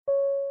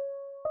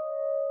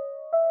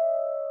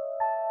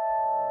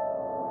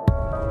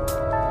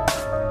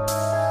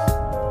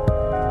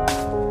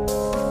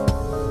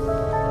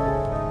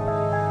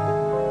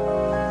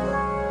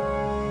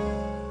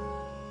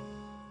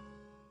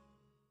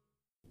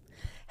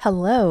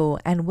Hello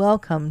and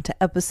welcome to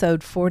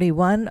episode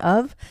 41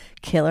 of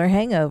Killer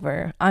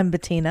Hangover. I'm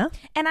Bettina.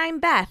 And I'm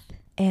Beth.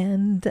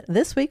 And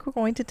this week we're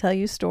going to tell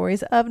you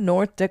stories of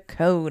North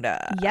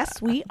Dakota.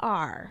 Yes, we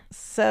are.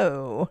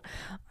 So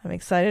I'm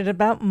excited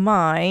about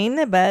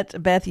mine,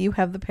 but Beth, you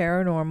have the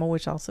paranormal,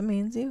 which also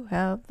means you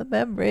have the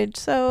beverage.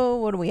 So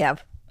what do we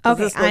have?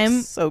 Okay, this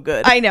looks so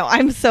good. I know.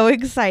 I'm so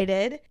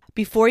excited.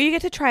 Before you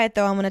get to try it,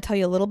 though, I'm going to tell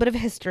you a little bit of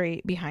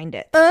history behind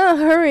it.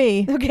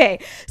 Hurry. Okay.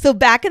 So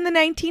back in the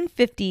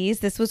 1950s,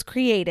 this was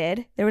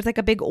created. There was like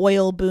a big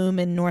oil boom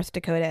in North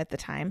Dakota at the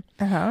time.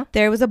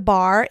 There was a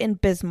bar in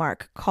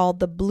Bismarck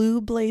called the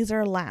Blue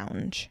Blazer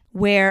Lounge,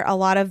 where a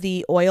lot of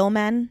the oil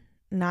men,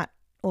 not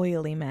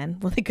oily men.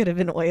 Well, they could have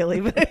been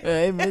oily, but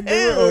They were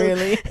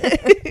oily.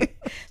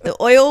 the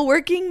oil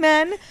working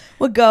men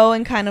would go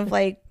and kind of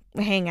like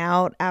hang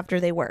out after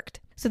they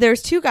worked. So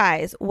there's two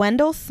guys,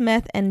 Wendell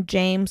Smith and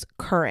James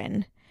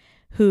Curran,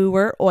 who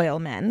were oil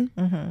men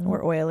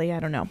or oily,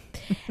 I don't know.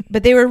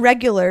 But they were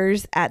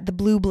regulars at the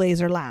Blue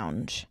Blazer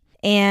Lounge.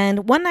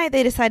 And one night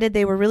they decided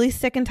they were really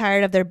sick and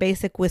tired of their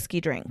basic whiskey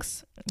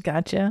drinks.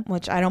 Gotcha.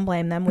 Which I don't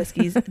blame them.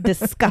 Whiskey's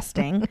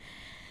disgusting.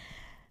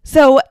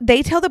 So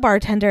they tell the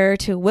bartender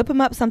to whip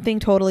them up something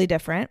totally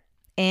different.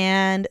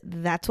 And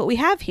that's what we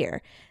have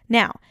here.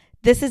 Now,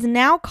 this is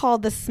now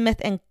called the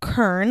Smith and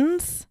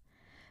Kearns.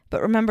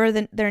 But remember,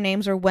 their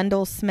names are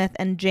Wendell Smith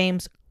and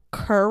James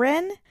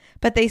Curran.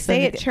 But they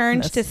say it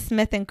changed to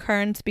Smith and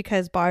Kearns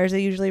because bars are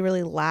usually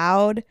really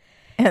loud.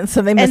 And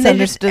so they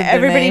misunderstood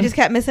everybody just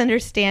kept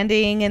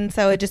misunderstanding. And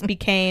so it just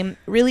became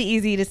really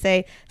easy to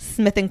say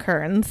Smith and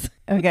Kearns.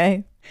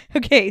 Okay.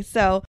 Okay,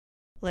 so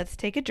let's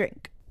take a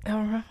drink.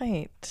 All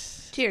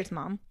right. Cheers,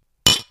 Mom.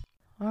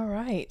 All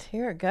right.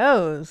 Here it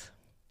goes.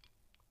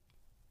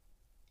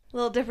 A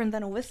little different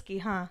than a whiskey,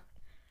 huh?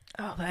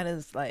 Oh, that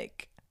is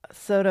like a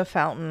soda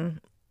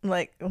fountain.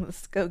 Like,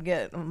 let's go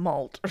get a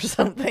malt or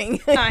something.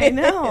 I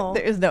know.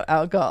 There's no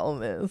alcohol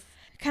in this.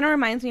 Kind of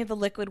reminds me of the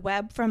Liquid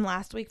Web from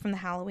last week from the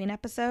Halloween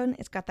episode.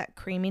 It's got that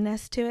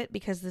creaminess to it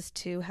because this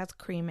too has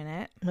cream in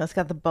it. It's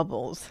got the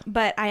bubbles.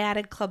 But I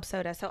added club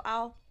soda.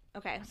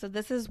 Okay, so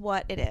this is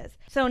what it is.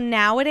 So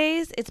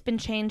nowadays it's been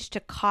changed to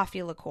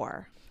coffee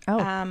liqueur.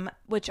 Oh.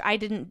 Which I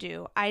didn't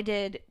do. I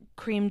did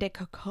creme de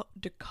coco.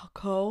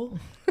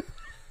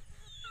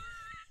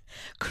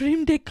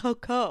 Creme de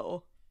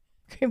coco.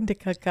 Creme de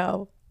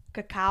cacao.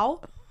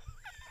 Cacao?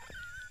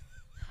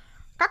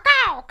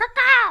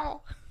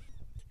 Cacao.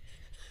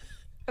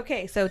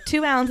 Okay, so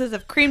 2 ounces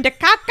of creme de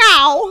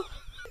cacao.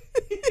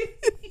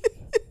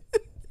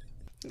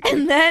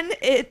 And then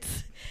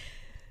it's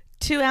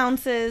 2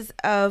 ounces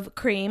of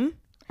cream.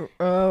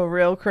 Oh,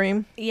 real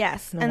cream?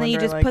 Yes. No and then you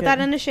just put that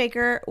in a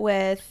shaker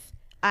with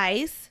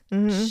ice,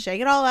 shake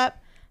it all up,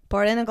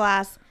 pour it in a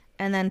glass,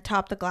 and then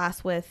top the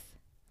glass with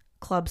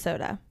club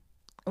soda.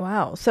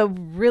 Wow. So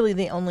really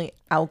the only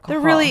alcohol.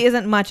 There really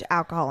isn't much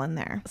alcohol in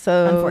there,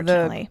 so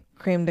unfortunately. The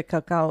creme de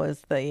cacao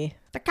is the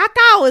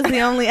cacao is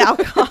the only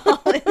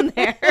alcohol in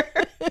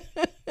there.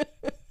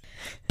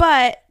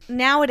 But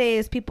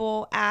nowadays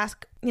people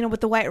ask,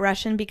 with the White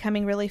Russian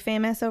becoming really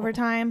famous over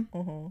time,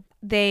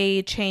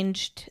 they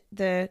changed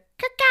the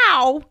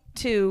cacao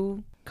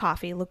to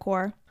coffee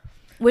liqueur,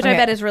 which I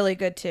bet is really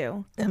good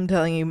too. I'm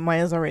telling you,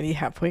 mine is already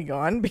halfway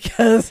gone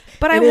because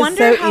But I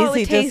wonder how it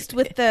would taste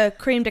with the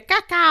creme de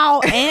cacao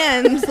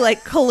and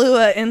like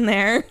Kahlua in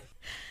there.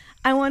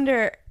 I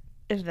wonder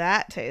if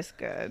that tastes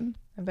good.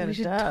 I bet we it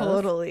should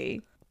does.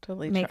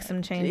 Totally make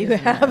some changes. Do you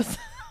have some?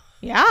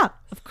 Yeah,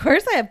 of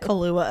course I have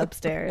Kahlua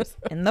upstairs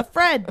in the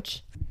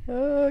fridge.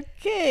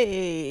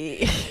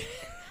 Okay.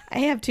 I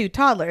have 2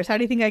 toddlers. How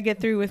do you think I get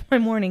through with my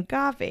morning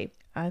coffee?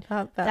 I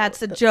thought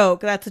that's a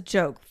joke. That's a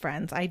joke,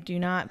 friends. I do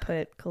not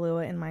put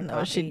Kahlua in my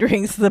coffee. She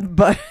drinks the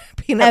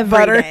peanut every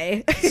butter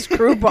day.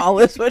 Screwball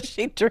is what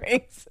she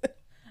drinks.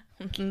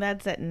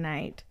 That's at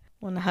night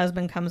when the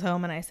husband comes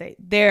home and I say,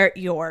 "They're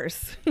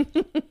yours."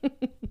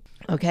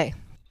 Okay.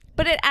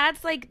 But it adds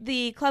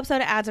the club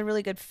soda adds a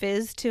really good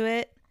fizz to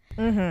it.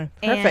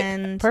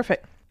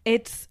 Perfect.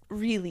 It's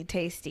really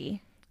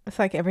tasty. It's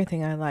like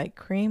everything I like.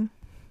 Cream,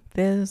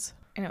 fizz.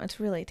 I know, it's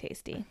really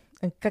tasty.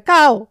 And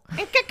cacao.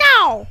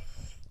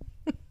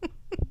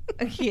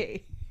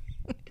 Okay.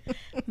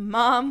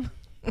 Mom,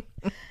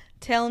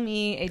 tell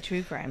me a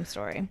true crime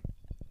story.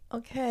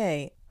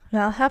 Okay.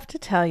 Now I'll have to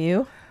tell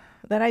you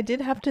that I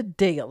did have to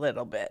dig a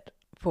little bit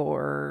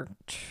for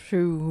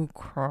true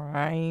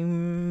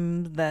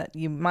crime that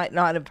you might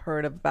not have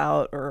heard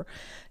about or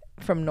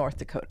from North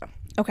Dakota.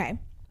 Okay.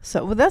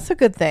 So that's a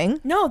good thing.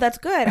 No, that's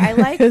good. I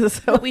like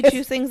that we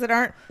choose things that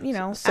aren't,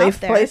 safe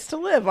out there. Place to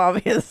live,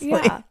 obviously.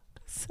 Yeah.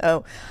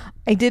 So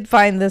I did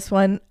find this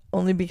one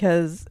only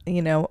because,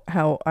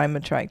 how I'm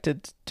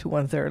attracted to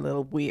ones that are a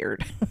little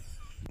weird.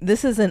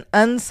 This is an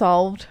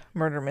unsolved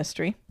murder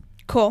mystery.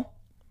 Cool.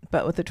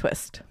 But with a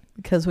twist.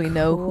 Because we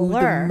know who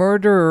the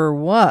murderer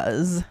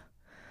was.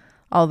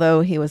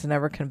 although he was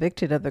never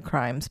convicted of the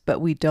crimes, but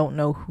we don't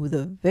know who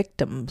the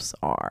victims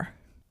are.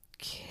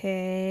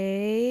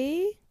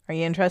 Okay. Are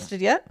you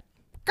interested yet?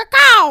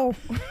 Cacao!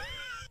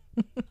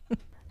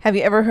 Have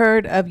you ever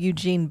heard of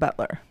Eugene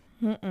Butler?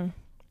 Mm-mm.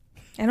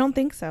 I don't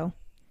think so.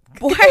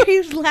 Why are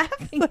you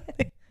laughing?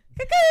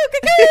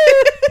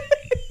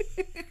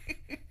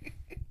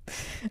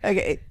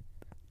 Okay.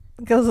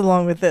 Goes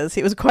along with this.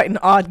 He was quite an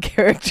odd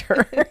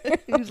character.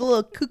 He was a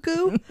little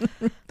cuckoo.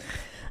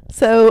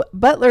 So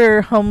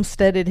Butler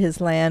homesteaded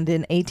his land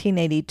in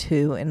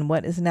 1882 in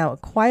what is now a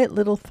quiet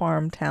little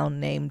farm town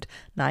named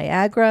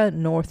Niagara,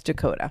 North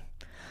Dakota,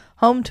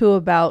 home to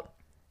about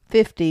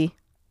 50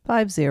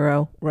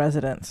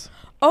 residents.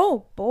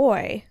 Oh,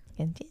 boy.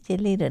 And it's a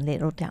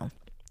little town.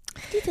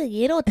 It's a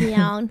little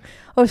town.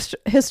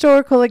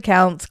 Historical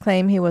accounts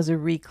claim he was a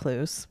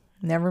recluse,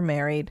 never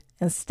married,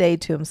 and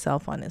stayed to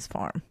himself on his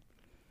farm.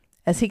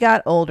 As he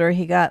got older,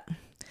 he got,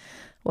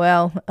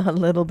 well, a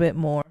little bit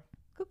more.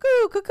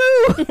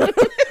 Cuckoo.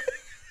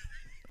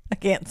 I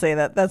can't say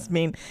that. That's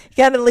mean. You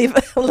got to leave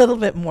it a little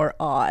bit more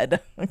odd.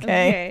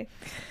 Okay?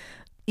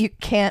 You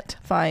can't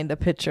find a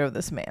picture of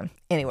this man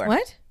anywhere.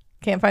 What?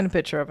 Can't find a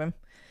picture of him.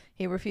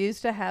 He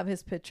refused to have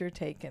his picture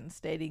taken,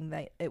 stating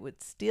that it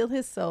would steal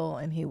his soul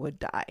and he would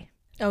die.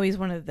 Oh, he's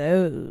one of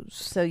those.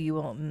 So you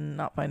will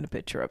not find a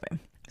picture of him.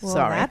 Well,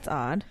 Sorry. that's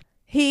odd.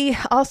 He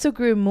also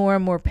grew more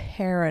and more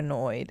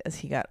paranoid as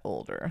he got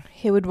older.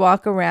 He would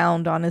walk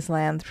around on his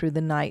land through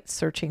the night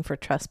searching for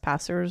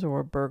trespassers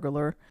or a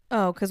burglar.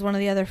 Oh, because one of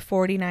the other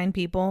 49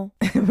 people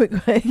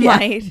Yeah.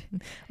 might.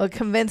 Well,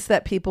 convinced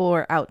that people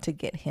were out to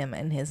get him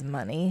and his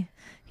money.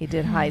 He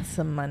did hide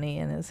some money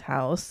in his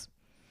house.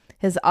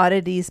 His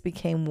oddities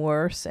became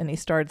worse, and he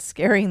started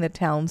scaring the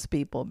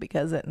townspeople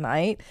because at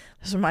night,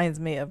 this reminds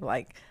me of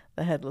like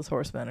the Headless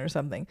Horseman or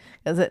something,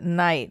 because at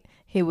night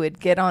he would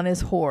get on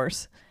his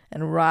horse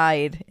and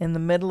ride in the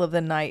middle of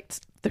the night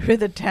through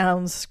the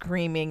town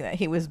screaming that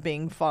he was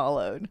being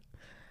followed.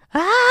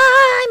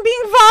 I'm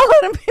being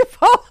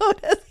followed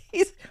as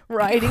he's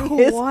riding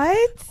his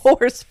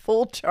horse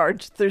full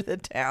charge through the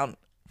town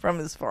from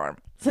his farm.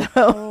 So,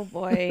 oh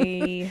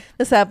boy.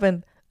 This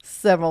happened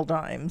several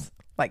times,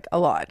 like a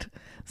lot.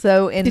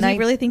 So in Did he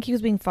really think he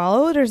was being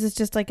followed, or is this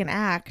just like an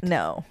act?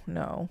 No,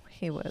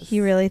 he was.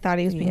 He really thought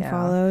he was being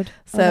followed.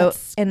 So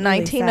in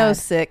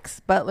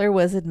 1906, Butler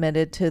was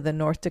admitted to the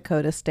North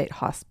Dakota State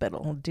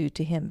Hospital due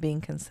to him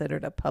being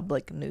considered a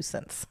public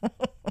nuisance.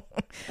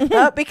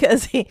 Not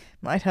because he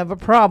might have a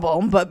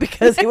problem, but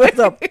because he was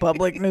a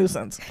public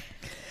nuisance.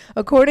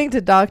 According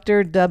to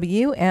Dr.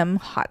 W.M.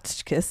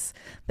 Hotchkiss,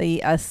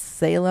 the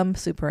Salem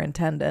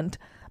superintendent,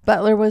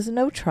 Butler was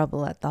no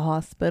trouble at the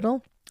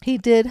hospital. He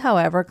did,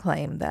 however,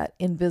 claim that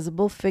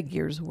invisible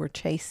figures were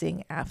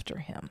chasing after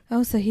him.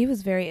 Oh, so he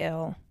was very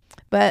ill.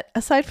 But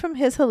aside from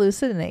his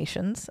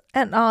hallucinations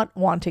and not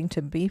wanting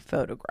to be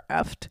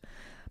photographed,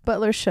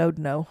 Butler showed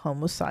no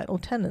homicidal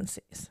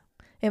tendencies.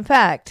 In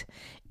fact,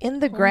 in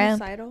the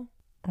Homicidal?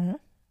 Mhm.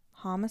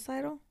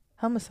 Homicidal?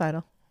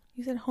 Homicidal.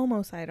 You said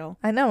homicidal.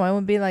 I know, I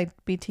would be like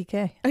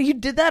BTK. Oh, you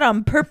did that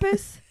on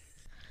purpose?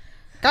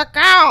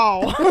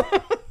 Cacao!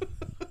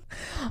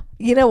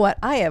 You know what?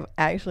 I have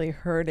actually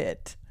heard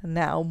it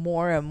now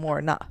more and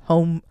more, not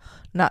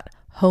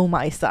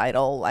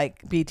homicidal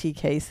like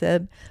BTK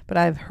said, but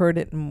I've heard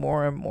it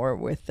more and more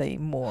with a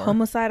more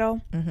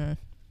homicidal.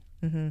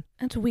 Mm-hmm.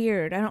 That's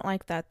weird. I don't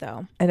like that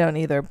though. I don't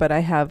either, but I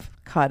have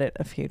caught it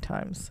a few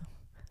times.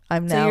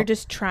 So you're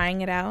just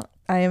trying it out?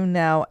 I am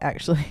now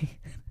actually,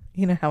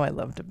 you know how I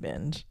love to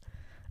binge.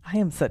 I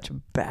am such a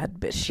bad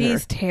bitch.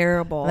 She's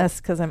terrible.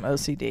 That's because I'm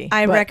OCD.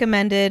 I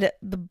recommended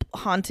The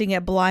Haunting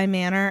at Bly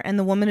Manor, and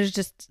the woman has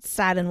just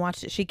sat and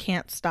watched it. She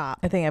can't stop.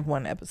 I think I have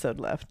one episode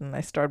left, and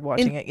I started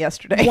watching it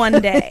yesterday. One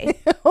day.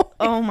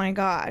 Oh my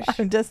gosh.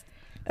 I'm just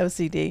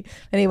OCD.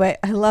 Anyway,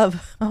 I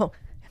love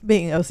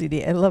being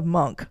OCD. I love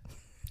Monk.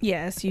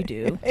 Yes, you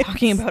do.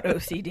 Talking about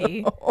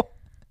OCD.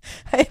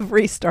 I have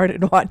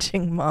restarted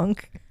watching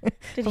Monk.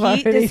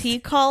 Does he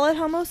call it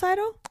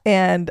homicidal?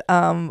 And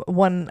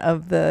one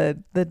of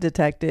the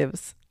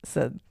detectives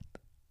said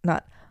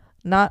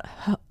not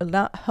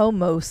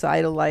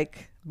homicidal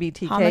like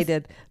BTK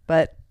did,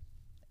 but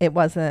it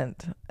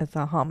wasn't. It's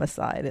a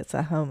homicide. It's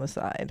a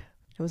homicide.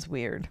 It was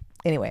weird.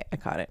 Anyway, I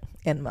caught it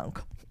in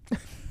Monk.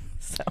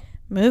 So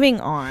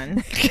moving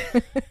on.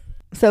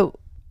 So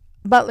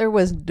Butler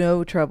was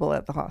no trouble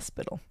at the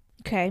hospital.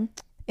 Okay.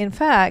 In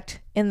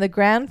fact, in the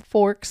Grand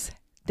Forks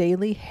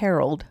Daily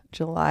Herald,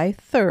 July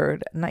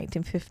 3rd,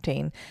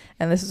 1915,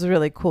 and this is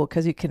really cool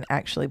because you can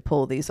actually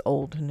pull these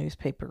old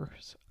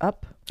newspapers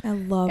up. I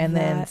love that. And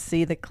then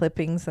see the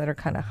clippings that are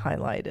kind of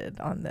highlighted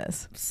on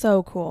this.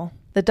 So cool.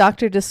 The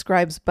doctor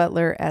describes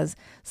Butler as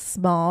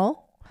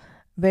small,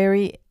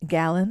 very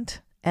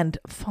gallant, and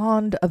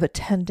fond of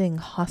attending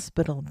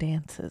hospital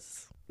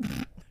dances.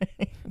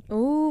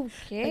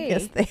 Okay. I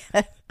guess they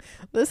had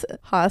this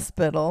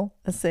hospital,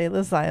 Asayla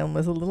Asylum,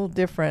 was a little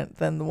different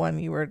than the one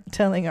you were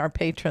telling our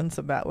patrons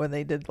about where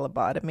they did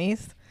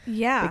lobotomies.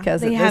 Yeah,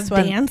 because they of have this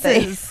one,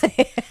 dances.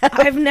 they have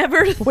I've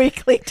never.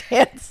 weekly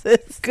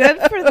dances. Good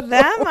for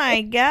them,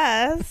 I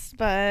guess.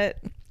 But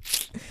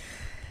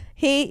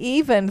He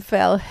even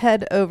fell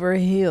head over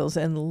heels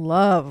in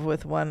love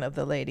with one of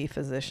the lady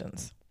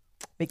physicians,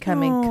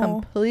 becoming Oh.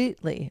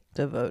 completely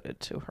devoted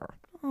to her.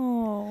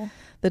 oh,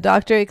 The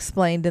doctor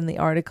explained in the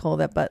article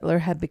that Butler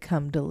had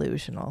become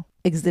delusional,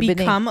 exhibiting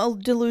become a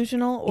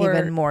delusional or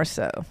even more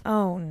so,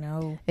 oh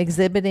no.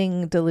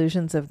 exhibiting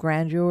delusions of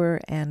grandeur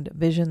and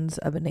visions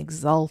of an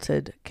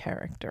exalted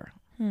character.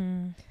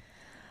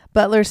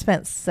 Butler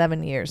spent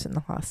 7 years in the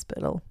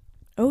hospital.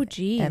 Oh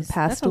geez, And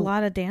passed that's a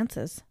lot of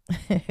dances.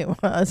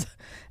 It was,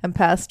 and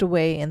passed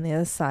away in the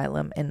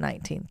asylum in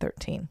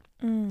 1913.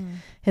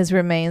 His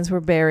remains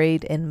were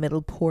buried in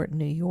Middleport,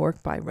 New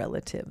York by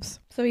relatives.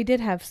 So he did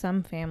have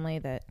some family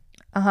that.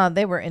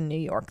 They were in New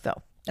York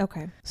though.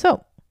 Okay.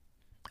 So,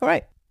 all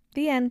right,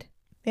 The end.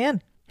 the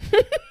end.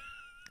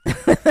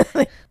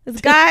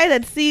 This guy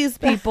that sees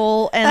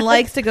people and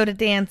likes to go to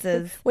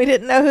dances. We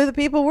didn't know who the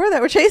people were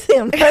that were chasing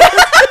him.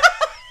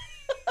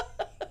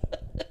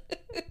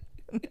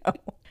 No.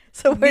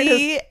 So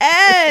The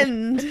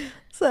end.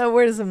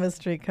 where does the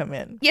mystery come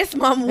in? Yes,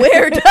 Mom.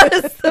 Where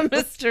does the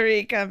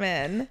mystery come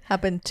in?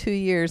 Happened 2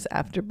 years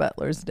after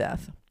Butler's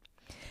death.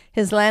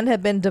 His land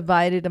had been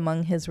divided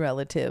among his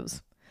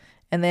relatives,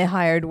 and they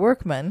hired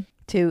workmen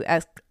to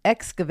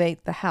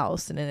excavate the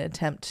house in an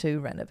attempt to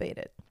renovate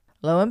it.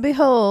 Lo and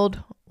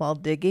behold, while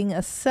digging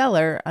a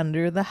cellar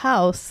under the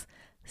house,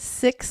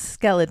 6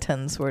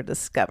 skeletons were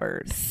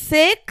discovered.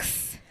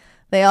 6?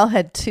 They all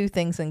had 2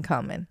 things in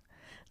common.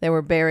 They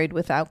were buried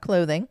without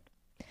clothing,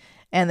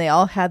 and they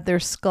all had their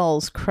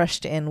skulls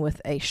crushed in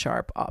with a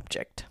sharp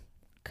object.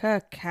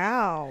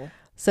 Cacao.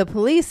 So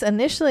police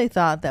initially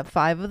thought that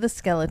 5 of the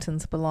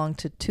skeletons belonged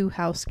to 2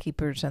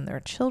 housekeepers and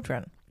their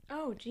children,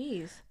 Oh,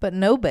 geez. but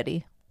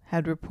nobody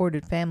had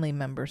reported family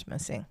members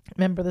missing.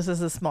 Remember, this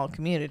is a small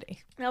community.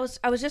 I was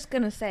just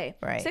going to say,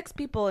 Right. 6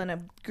 people in a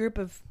group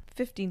of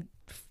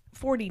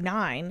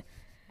 49.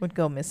 Would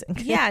go missing.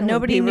 Yeah, Would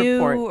nobody be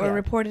knew report- or yeah.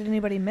 reported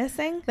anybody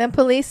missing. Then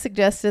police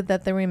suggested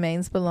that the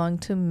remains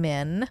belonged to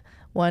men,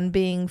 one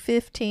being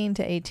 15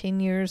 to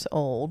 18 years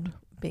old,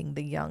 being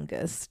the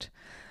youngest.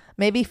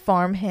 Maybe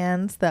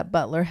farmhands that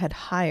Butler had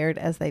hired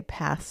as they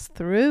passed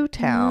through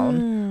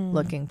town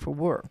looking for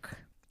work.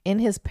 In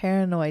his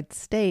paranoid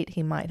state,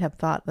 he might have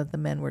thought that the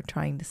men were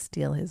trying to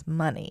steal his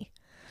money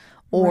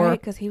or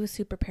because he was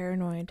super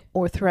paranoid.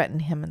 or threaten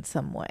him in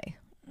some way.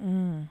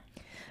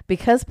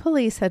 Because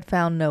police had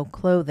found no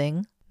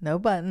clothing, no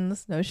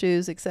buttons, no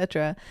shoes,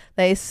 etc.,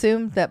 they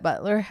assumed that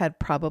Butler had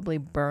probably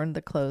burned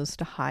the clothes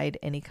to hide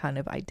any kind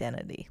of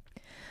identity.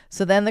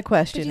 So then the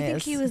question But do you think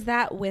is, he was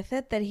that with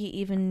it that he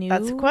even knew?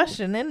 that's a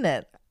question, isn't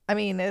it? I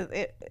mean,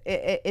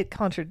 it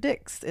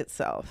contradicts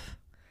itself.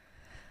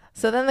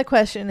 So then the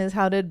question is,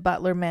 how did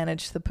Butler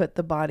manage to put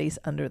the bodies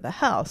under the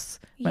house?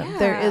 Yeah.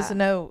 There is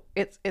no,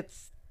 it's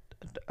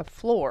a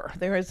floor.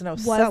 There is no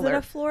Was cellar. it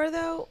a floor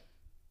though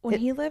when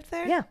he lived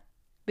there? Yeah,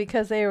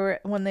 because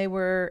when they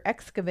were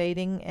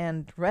excavating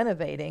and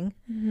renovating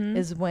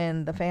is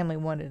when the family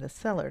wanted a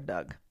cellar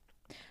dug.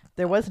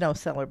 There was no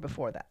cellar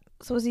before that.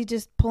 So was he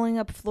just pulling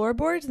up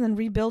floorboards and then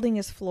rebuilding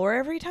his floor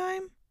every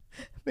time?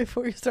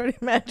 Before you start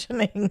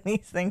imagining these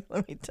things,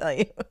 let me tell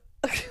you.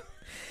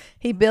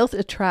 He built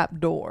a trap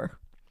door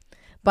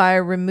by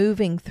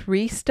removing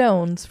 3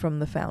 stones from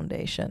the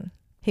foundation.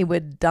 He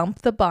would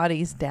dump the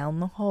bodies down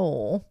the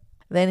hole.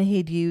 Then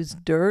he'd use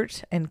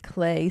dirt and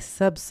clay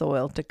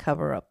subsoil to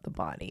cover up the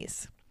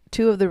bodies.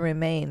 2 of the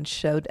remains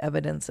showed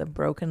evidence of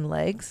broken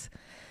legs,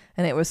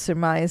 and it was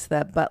surmised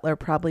that Butler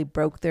probably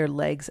broke their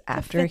legs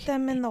after fit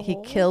them in the he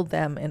hole? killed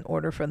them in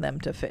order for them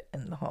to fit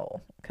in the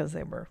hole because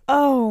they were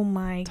Oh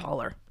my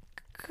taller.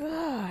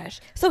 gosh!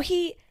 So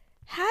he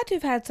had to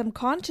have had some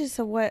conscience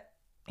of what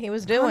He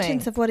was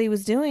conscience of what he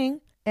was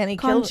doing. and he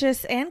killed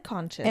Conscious and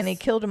conscious. and he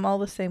killed them all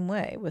the same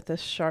way with this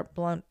sharp,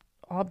 blunt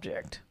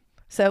object.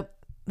 So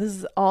this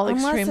is all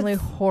Unless extremely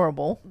it's-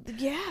 horrible.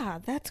 Yeah,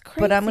 that's crazy.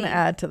 But I'm going to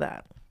add to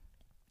that.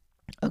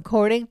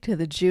 According to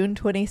the June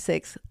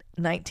 26,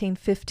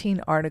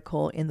 1915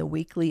 article in the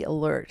Weekly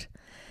Alert,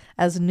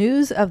 as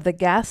news of the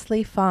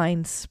ghastly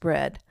find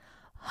spread,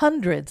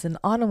 hundreds in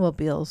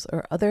automobiles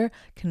or other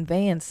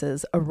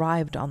conveyances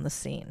arrived on the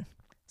scene.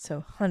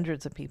 So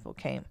hundreds of people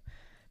came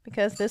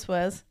because this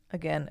was,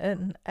 again,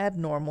 an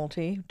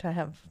abnormality to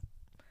have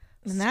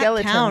And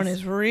that town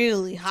is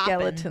really hopping.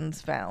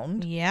 skeletons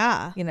found.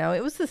 Yeah. You know,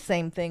 it was the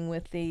same thing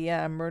with the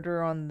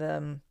murder on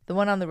the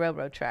one on the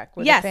railroad track.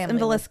 Where Yes, the in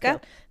family was Villisca.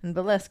 killed. In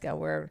Villisca,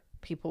 where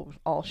people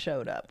all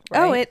showed up. Right?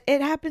 Oh,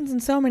 it happens in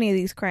so many of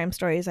these crime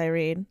stories I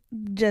read.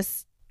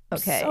 Just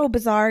so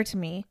bizarre to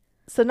me.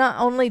 So not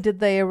only did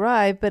they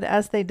arrive, but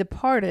as they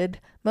departed,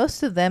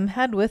 most of them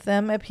had with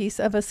them a piece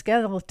of a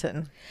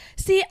skeleton.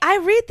 See, I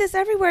read this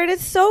everywhere. And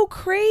it's so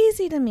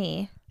crazy to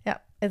me. Yeah,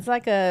 it's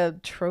like a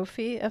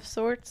trophy of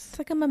sorts, It's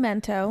like a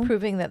memento.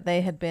 proving that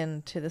they had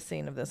been to the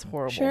scene of this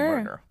horrible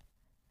murder.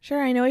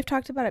 Sure, I know we've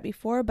talked about it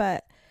before,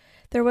 but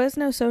There was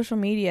no social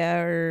media,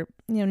 or,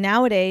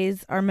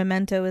 nowadays our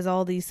memento is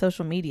all these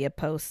social media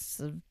posts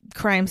of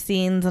crime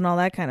scenes and all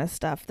that kind of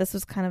stuff. This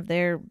was kind of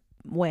their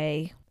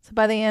way. So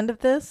by the end of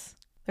this,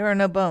 there are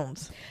no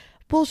bones.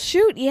 Well,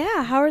 shoot,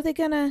 yeah. How are they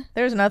gonna?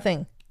 There's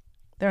nothing.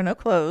 There are no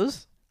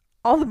clothes.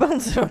 All the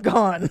bones are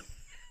gone.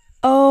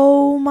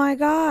 Oh my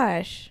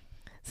gosh.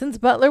 Since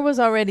Butler was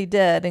already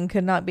dead and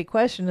could not be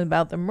questioned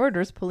about the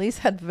murders, police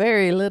had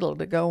very little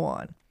to go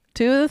on.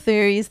 Two of the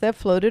theories that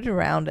floated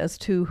around as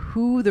to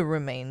who the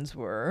remains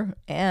were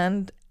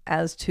and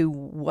as to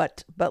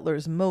what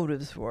Butler's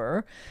motives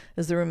were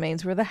is the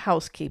remains were the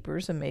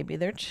housekeepers and maybe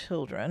their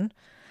children.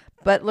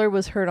 Butler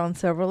was heard on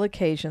several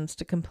occasions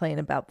to complain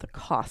about the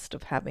cost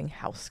of having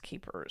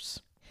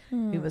housekeepers.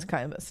 He was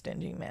kind of a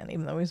stingy man,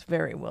 even though he was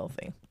very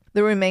wealthy.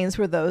 The remains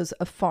were those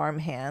of farm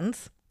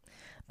hands.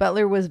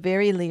 Butler was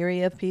very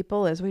leery of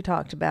people, as we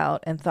talked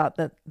about, and thought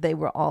that they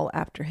were all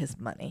after his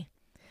money.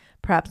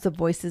 Perhaps the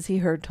voices he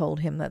heard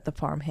told him that the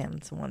farm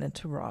hands wanted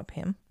to rob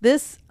him.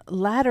 This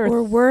latter...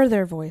 Or were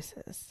there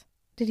voices?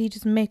 Did he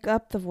just make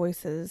up the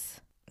voices?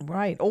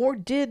 Right. Or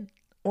did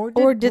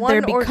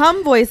there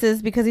become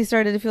voices because he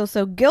started to feel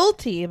so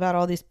guilty about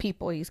all these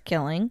people he's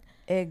killing?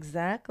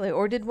 Exactly.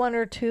 Or did one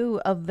or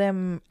two of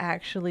them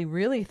actually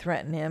really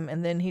threaten him,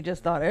 and then he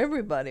just thought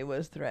everybody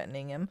was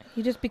threatening him?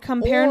 He just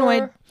become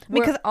paranoid.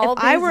 Because all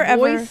these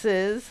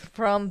voices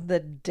from the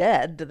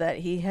dead that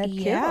he had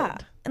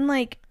killed. And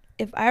like,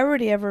 if I were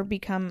to ever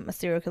become a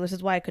serial killer, this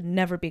is why I could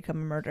never become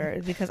a murderer,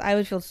 because I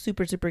would feel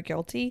super, super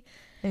guilty.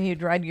 And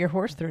you'd ride your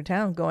horse through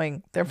town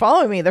going, they're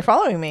following me, they're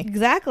following me.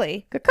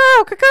 Exactly.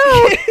 Cacao,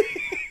 cacao.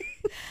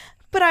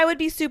 But I would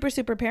be super,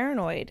 super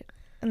paranoid.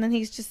 And then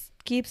he just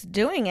keeps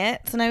doing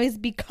it. So now he's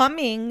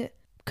becoming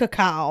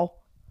cacao.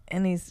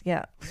 And he's,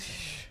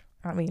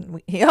 I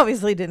mean, he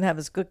obviously didn't have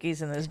his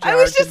cookies in his jar. I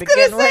was just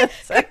going to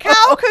say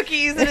cacao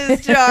cookies in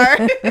his jar.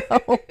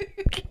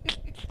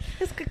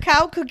 His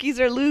cacao cookies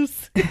are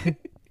loose.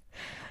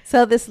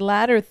 So this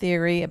latter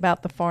theory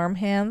about the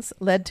farmhands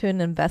led to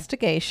an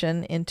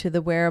investigation into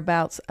the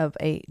whereabouts of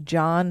a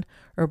John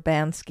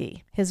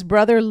Urbanski. His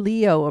brother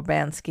Leo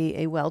Urbanski,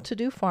 a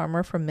well-to-do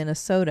farmer from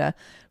Minnesota,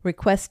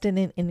 requested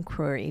an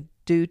inquiry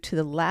due to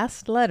the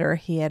last letter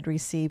he had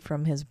received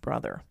from his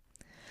brother.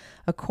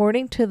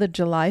 According to the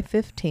July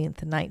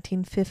 15th,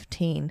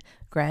 1915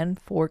 Grand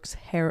Forks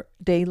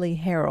Daily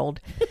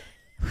Herald,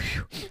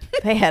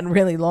 they had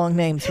really long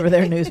names for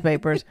their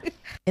newspapers.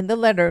 In the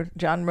letter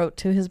John wrote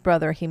to his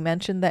brother, he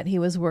mentioned that he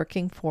was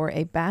working for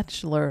a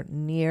bachelor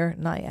near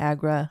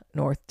Niagara,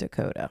 North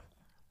Dakota.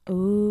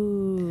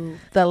 Ooh.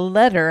 The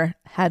letter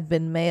had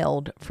been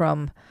mailed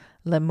from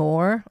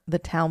Lemoore, the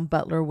town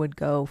Butler would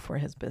go for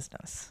his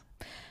business.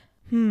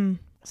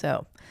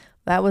 So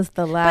that was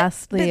the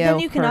last Leo. But then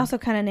you can also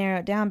kind of narrow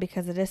it down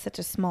because it is such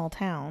a small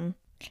town.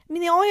 I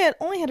mean, they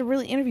only had to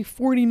really interview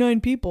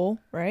 49 people,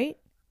 right?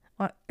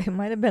 It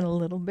might have been a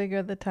little bigger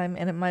at the time,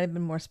 and it might have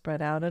been more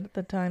spread out at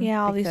the time.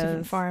 Yeah, all these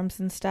different farms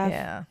and stuff.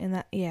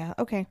 Yeah.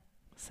 Okay.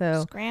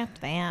 So scrap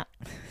that.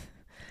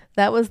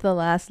 That was the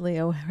last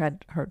Leo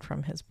had heard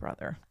from his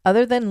brother.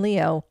 Other than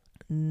Leo,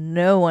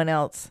 no one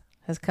else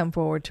has come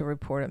forward to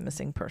report a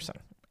missing person,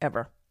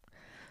 ever.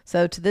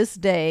 So to this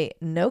day,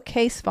 no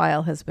case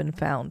file has been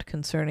found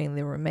concerning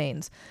the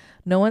remains.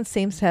 No one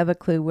seems to have a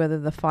clue whether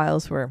the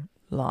files were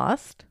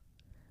lost,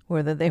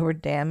 whether they were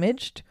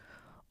damaged,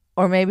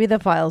 or maybe the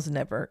files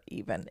never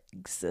even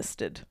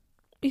existed.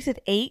 You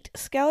said 8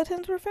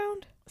 skeletons were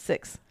found?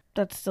 6.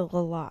 That's still a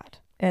lot.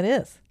 It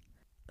is.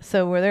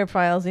 So were there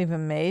files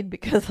even made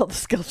because all the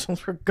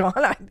skeletons were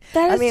gone?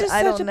 That is just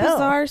such a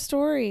bizarre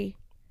story.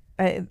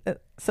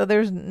 So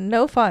there's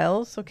no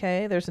files,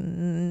 okay? There's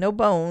no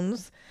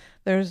bones.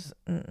 There's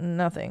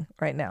nothing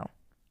right now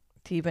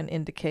to even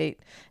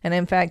indicate. And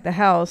in fact, the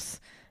house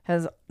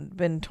has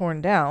been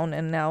torn down,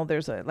 and now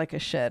there's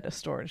a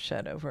storage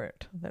shed over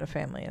it that a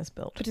family has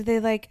built. But did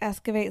they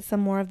excavate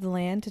some more of the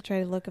land to try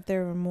to look if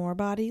there were more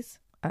bodies?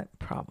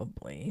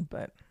 Probably,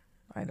 but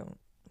I don't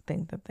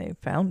think that they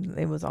found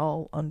it. Was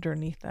all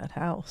underneath that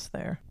house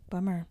there.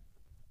 Bummer.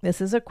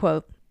 This is a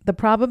quote. "The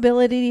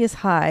probability is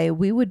high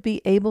we would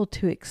be able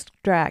to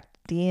extract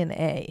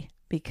DNA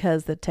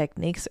because the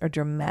techniques are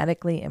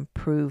dramatically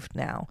improved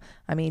now."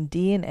 I mean,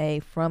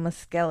 DNA from a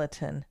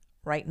skeleton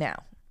right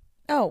now.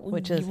 Oh,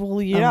 which is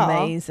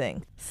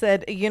amazing,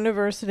 said a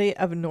University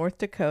of North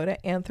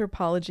Dakota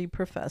anthropology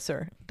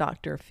professor,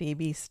 Dr.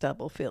 Phoebe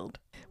Stubblefield.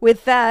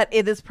 With that,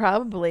 it is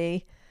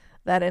probably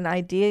that an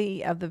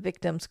ID of the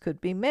victims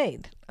could be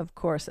made. Of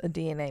course, a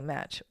DNA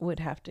match would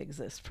have to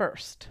exist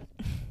first.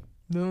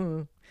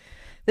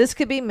 This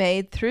could be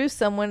made through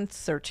someone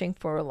searching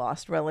for a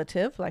lost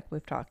relative, like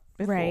we've talked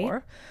before,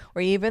 right,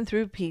 or even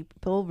through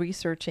people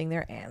researching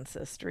their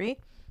ancestry.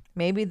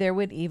 Maybe there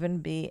would even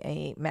be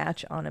a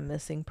match on a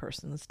missing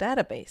persons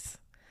database.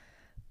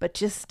 But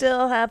you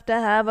still have to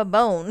have a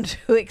bone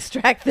to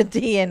extract the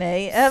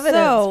DNA evidence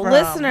So, from.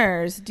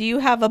 listeners, do you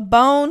have a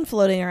bone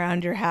floating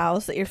around your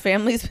house that your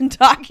family's been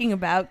talking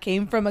about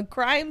came from a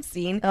crime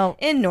scene Oh.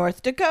 in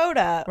North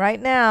Dakota?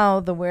 Right now,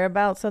 the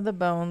whereabouts of the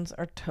bones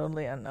are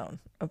totally unknown.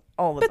 Of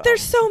all the But bones.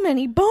 there's so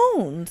many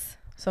bones.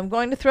 So I'm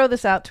going to throw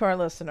this out to our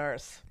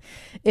listeners.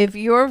 If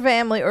your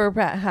family, or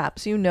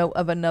perhaps you know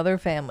of another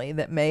family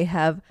that may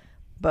have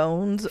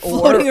bones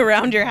Floating or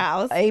around your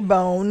house. a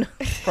bone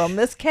from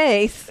this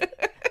case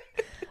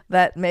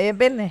that may have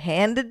been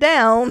handed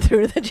down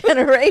through the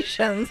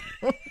generations,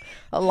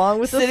 along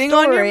with Sitting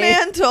the story, on your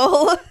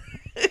mantle.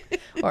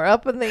 or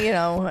up in the,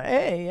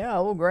 hey, yeah,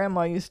 old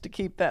grandma used to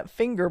keep that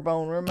finger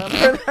bone.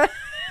 Remember that?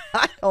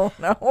 I don't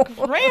know.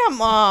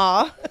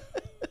 Grandma.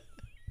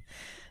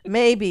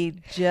 Maybe,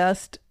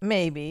 just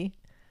maybe,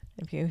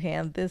 if you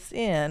hand this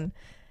in,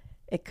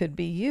 it could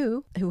be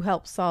you who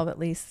helped solve at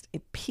least a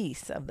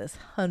piece of this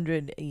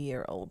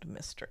 100-year-old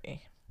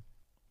mystery.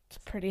 It's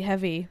pretty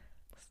heavy.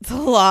 It's a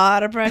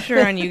lot of pressure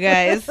on you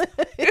guys.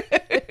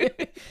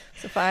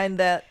 So find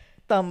that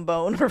thumb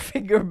bone or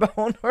finger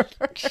bone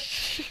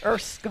or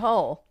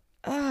skull.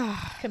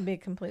 Can be a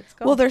complete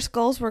skull. Well, their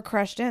skulls were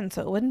crushed in,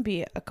 so it wouldn't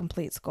be a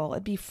complete skull.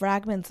 It'd be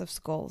fragments of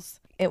skulls.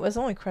 it was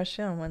only crushed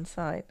in on one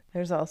side.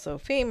 There's also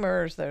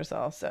femurs. There's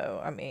also,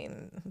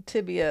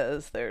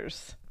 tibias.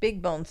 There's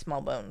big bones,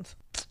 small bones.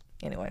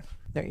 Anyway,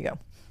 there you go.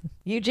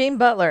 Eugene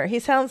Butler. He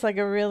sounds like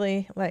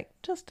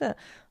just a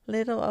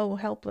little old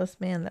helpless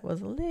man that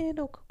was a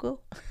little cuckoo.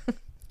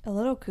 A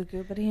little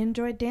cuckoo, but he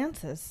enjoyed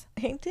dances.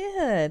 He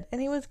did. And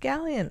he was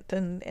gallant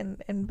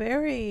and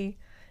very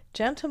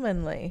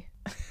gentlemanly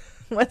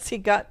once he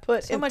got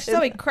put So much so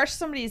he crushed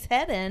somebody's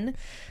head in.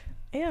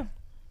 Yeah.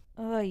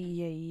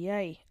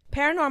 Ay.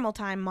 Paranormal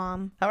time,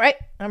 Mom. All right.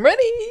 I'm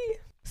ready.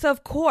 So,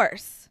 of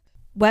course,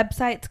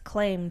 websites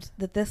claimed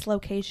that this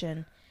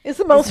location It's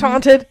the most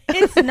haunted.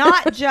 It's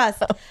not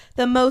just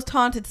the most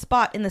haunted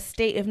spot in the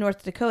state of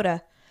North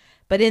Dakota,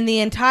 but in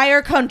the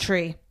entire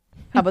country.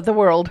 How about the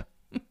world?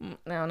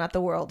 No, not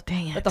the world.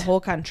 Dang it. But the whole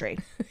country.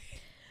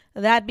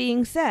 That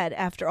being said,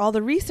 after all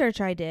the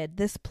research I did,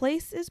 this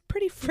place is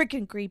pretty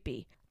freaking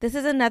creepy. This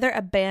is another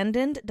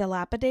abandoned,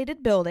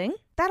 dilapidated building.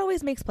 That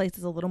always makes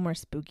places a little more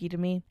spooky to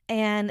me.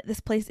 And this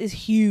place is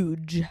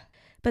huge.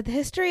 But the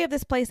history of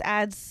this place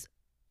adds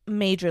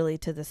majorly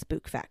to the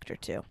spook factor,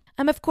 too.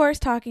 I'm, of course,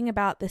 talking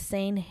about the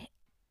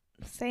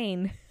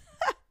Sandhaven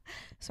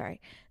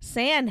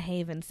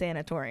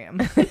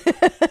Sanatorium.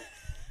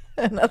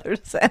 Another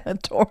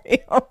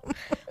sanatorium.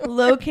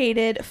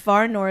 Located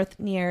far north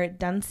near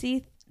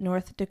Dunseith,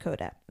 North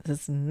Dakota.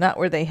 This is not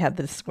where they had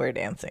the square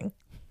dancing.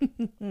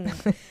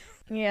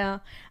 Yeah,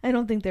 I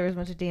don't think there was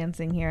much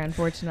dancing here,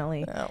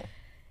 unfortunately. No.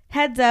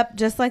 Heads up,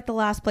 just like the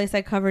last place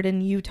I covered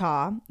in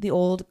Utah, the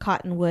old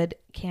Cottonwood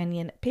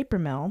Canyon paper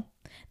mill,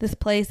 this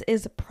place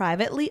is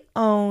privately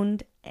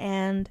owned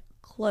and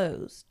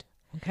closed.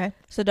 Okay.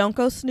 So don't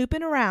go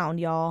snooping around,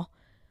 y'all.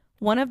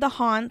 One of the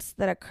haunts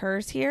that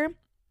occurs here,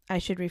 I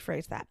should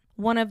rephrase that.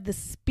 One of the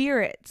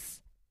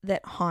spirits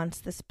that haunts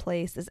this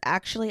place is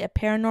actually a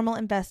paranormal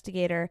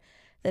investigator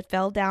that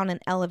fell down an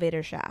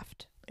elevator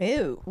shaft.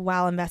 Ew.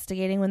 While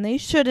investigating when they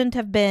shouldn't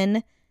have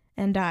been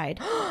and died.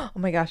 Oh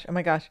my gosh.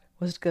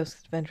 Was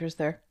Ghost Adventures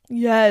there?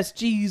 Yes,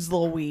 geez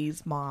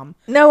Louise, Mom.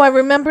 No, I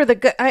remember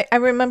I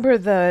remember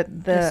the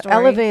story?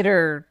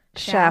 elevator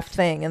shaft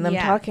thing and them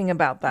Yeah. talking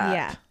about that.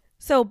 Yeah.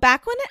 So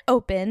back when it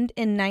opened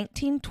in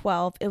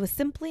 1912, it was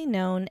simply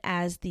known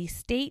as the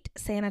State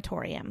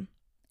Sanatorium.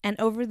 And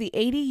over the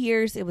 80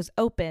 years it was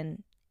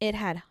open, it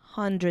had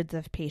hundreds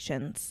of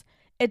patients.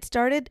 It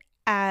started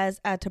as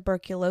a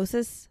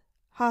tuberculosis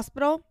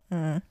hospital,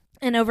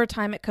 and over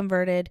time it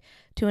converted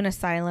to an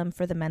asylum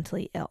for the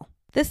mentally ill.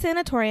 This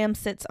sanatorium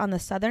sits on the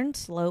southern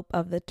slope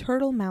of the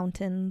Turtle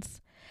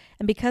Mountains,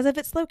 and because of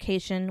its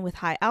location with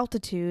high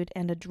altitude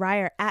and a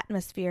drier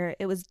atmosphere,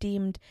 it was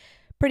deemed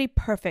pretty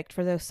perfect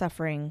for those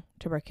suffering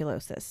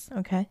tuberculosis.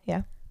 Okay.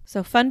 Yeah.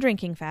 So, fun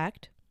drinking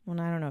fact. Well,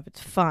 I don't know if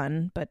it's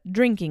fun, but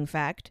drinking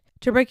fact.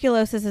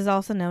 Tuberculosis is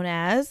also known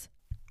as...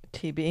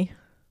 TB.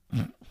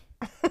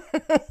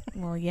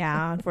 Well,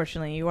 yeah,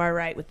 unfortunately, you are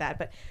right with that,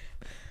 but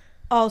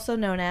also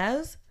known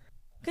as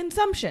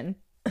consumption.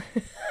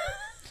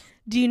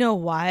 Do you know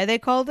why they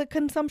called it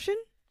consumption?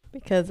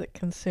 Because it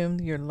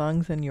consumed your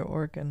lungs and your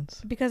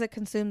organs. Because it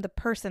consumed the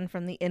person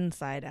from the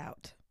inside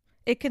out.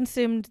 It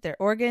consumed their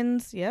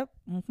organs. Yep.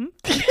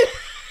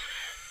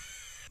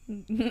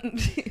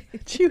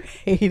 Did you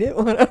hate it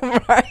when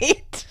I'm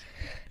right?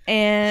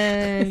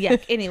 And yeah,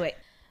 anyway.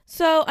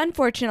 So,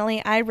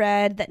 unfortunately, I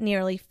read that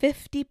nearly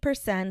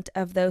 50%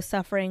 of those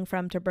suffering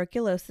from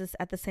tuberculosis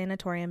at the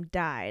sanatorium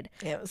died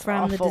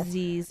from awful. the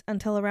disease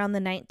until around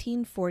the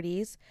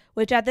 1940s,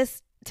 which at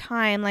this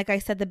time, like I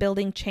said, the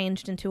building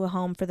changed into a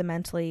home for the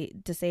mentally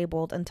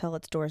disabled until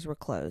its doors were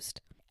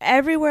closed.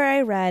 Everywhere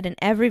I read and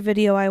every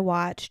video I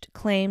watched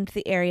claimed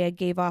the area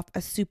gave off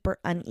a super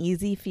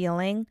uneasy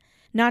feeling.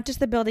 Not just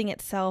the building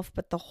itself,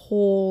 but the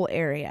whole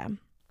area.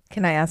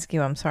 Can I ask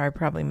you, I'm sorry, I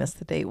probably missed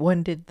the date.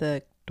 When did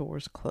the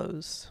doors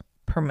close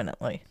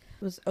permanently?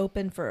 was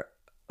open for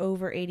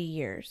over 80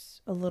 years,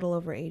 a little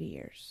over 80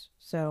 years.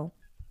 So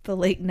the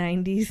late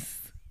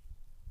 90s.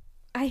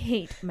 I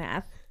hate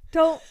math.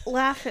 Don't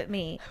laugh at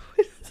me.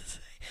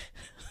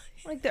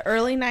 Like the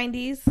early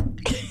 90s.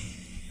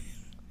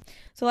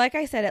 So like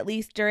I said, at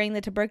least during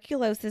the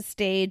tuberculosis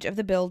stage of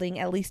the building,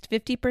 at least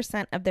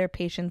 50% of their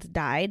patients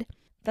died.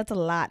 That's a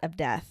lot of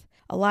death,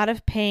 a lot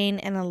of pain,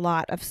 and a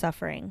lot of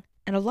suffering.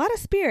 And a lot of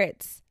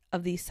spirits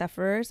of these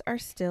sufferers are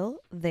still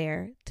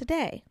there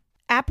today.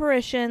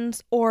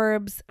 Apparitions,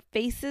 orbs,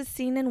 faces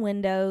seen in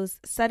windows,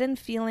 sudden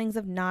feelings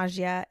of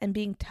nausea, and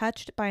being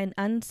touched by an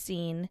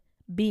unseen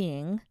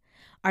being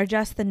are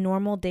just the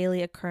normal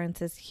daily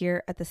occurrences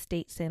here at the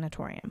State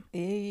Sanatorium.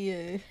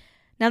 Yeah.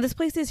 Now, this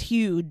place is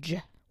huge.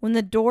 When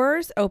the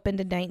doors opened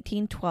in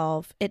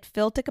 1912, it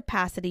filled to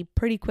capacity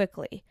pretty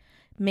quickly,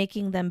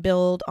 making them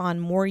build on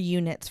more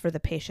units for the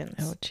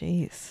patients. Oh,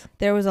 jeez.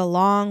 There was a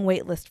long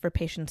wait list for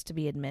patients to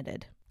be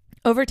admitted.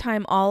 Over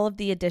time, all of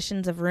the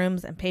additions of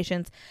rooms and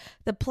patients,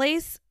 the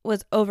place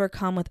was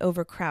overcome with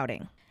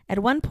overcrowding. At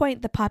one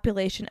point, the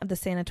population of the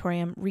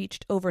sanatorium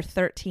reached over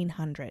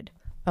 1,300.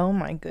 Oh,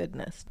 my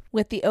goodness.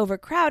 With the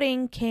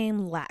overcrowding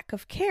came lack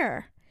of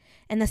care,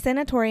 and the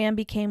sanatorium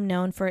became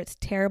known for its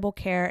terrible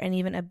care and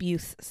even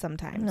abuse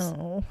sometimes.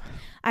 No.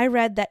 I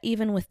read that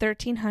even with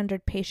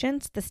 1,300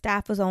 patients, the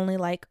staff was only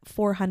like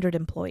 400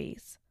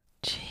 employees.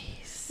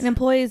 Jeez. And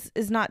employees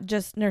is not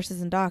just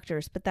nurses and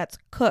doctors, but that's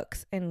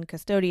cooks and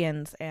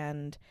custodians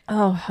and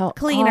Oh, how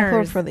cleaners.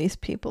 awful for these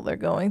people. They're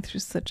going through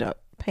such a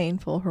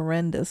painful,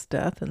 horrendous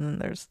death, and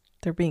then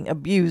they're being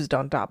abused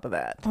on top of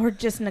that. or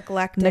just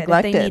neglected if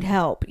they need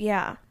help.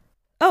 Yeah.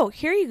 Oh,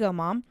 here you go,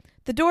 Mom.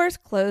 The doors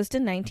closed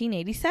in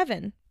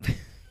 1987.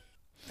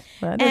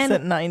 That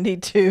isn't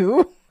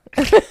 92.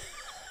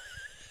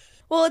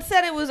 Well, it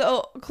said it was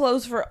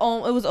closed for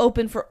it was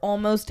open for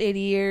almost 80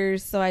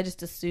 years, so I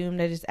just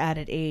assumed I just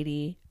added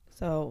 80.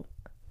 So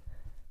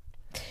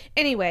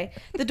anyway,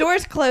 the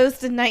doors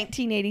closed in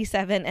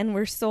 1987 and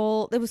were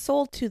sold. It was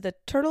sold to the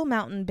Turtle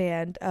Mountain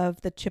Band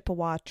of the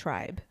Chippewa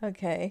tribe.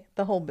 Okay,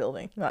 the whole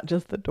building, not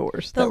just the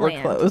doors The that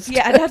land. were closed.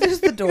 Yeah, not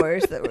just the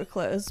doors that were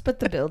closed, but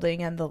the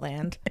building and the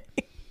land.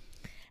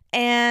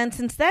 And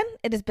since then,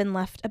 it has been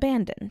left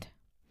abandoned.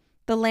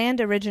 The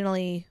land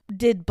originally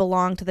did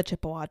belong to the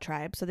Chippewa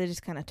tribe, so they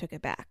just kind of took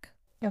it back.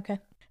 Okay.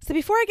 So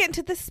before I get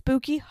into the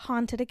spooky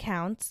haunted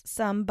accounts,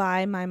 some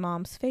by my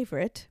mom's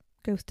favorite,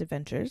 Ghost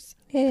Adventures,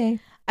 Yay.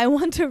 I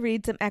want to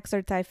read some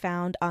excerpts I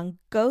found on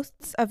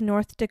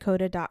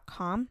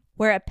ghostsofnorthdakota.com,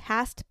 where a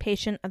past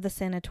patient of the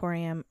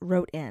sanatorium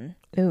wrote in.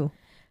 Ooh.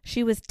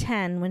 She was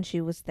 10 when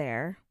she was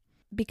there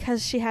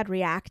because she had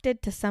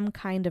reacted to some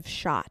kind of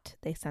shot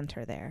they sent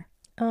her there.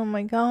 Oh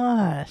my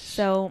gosh.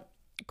 So,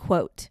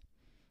 quote,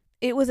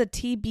 "It was a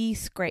TB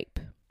scrape.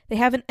 They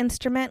have an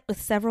instrument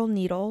with several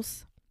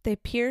needles. They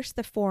pierce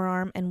the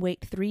forearm and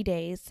wait 3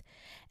 days.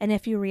 And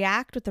if you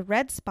react with a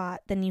red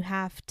spot, then you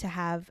have to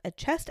have a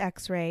chest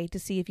x-ray to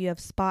see if you have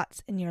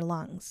spots in your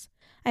lungs.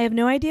 I have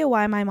no idea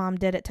why my mom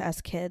did it to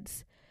us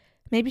kids.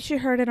 Maybe she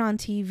heard it on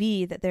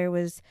TV that there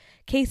was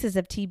cases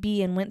of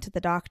TB and went to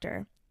the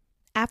doctor.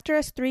 After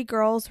us 3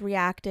 girls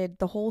reacted,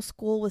 the whole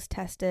school was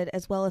tested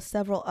as well as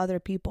several other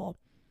people.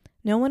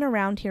 No one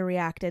around here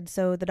reacted,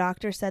 so the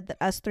doctor said that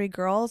us 3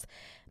 girls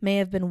may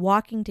have been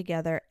walking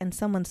together and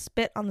someone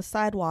spit on the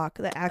sidewalk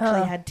that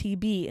actually had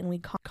TB and we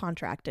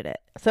contracted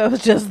it." So it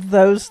was just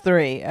those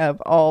 3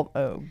 of all.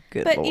 Oh,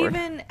 good But Lord.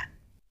 even,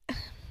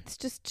 this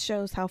just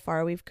shows how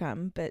far we've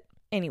come. But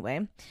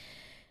anyway,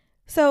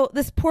 so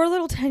this poor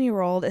little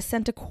 10-year-old is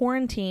sent to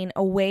quarantine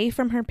away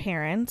from her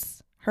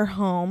parents, her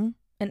home,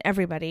 and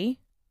everybody,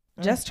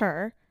 just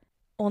her.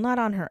 Well, not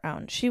on her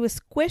own. She was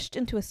squished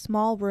into a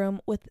small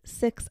room with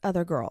 6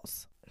 other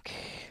girls.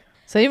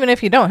 So even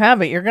if you don't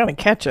have it, you're going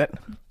to catch it.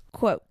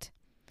 Quote,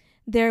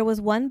 "There was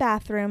 1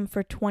 bathroom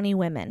for 20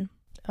 women.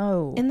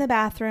 Oh. In the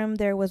bathroom,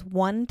 there was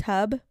 1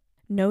 tub,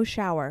 no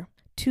shower,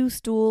 2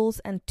 stools,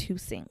 and 2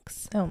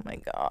 sinks. Oh my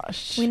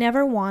gosh. We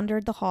never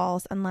wandered the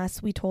halls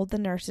unless we told the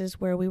nurses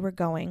where we were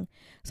going,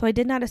 so I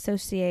did not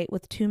associate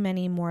with too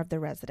many more of the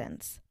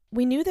residents.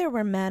 We knew there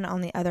were men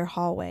on the other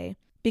hallway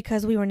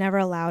because we were never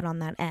allowed on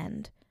that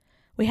end.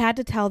 We had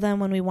to tell them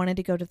when we wanted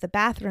to go to the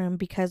bathroom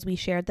because we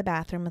shared the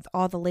bathroom with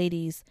all the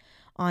ladies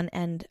on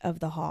end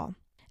of the hall.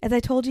 As I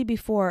told you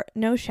before,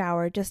 no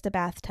shower, just a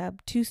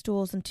bathtub, 2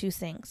 stools, and 2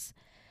 sinks.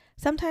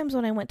 Sometimes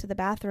when I went to the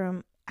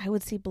bathroom, I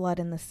would see blood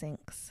in the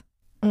sinks.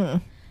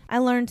 I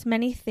learned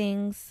many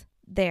things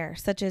there,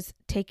 such as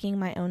taking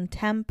my own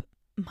temp,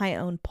 my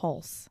own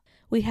pulse.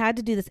 We had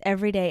to do this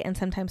every day and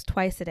sometimes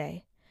twice a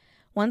day.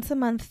 Once a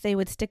month, they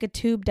would stick a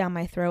tube down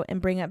my throat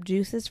and bring up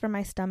juices from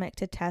my stomach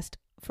to test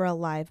for a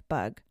live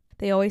bug.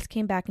 They always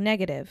came back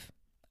negative.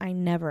 I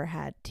never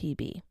had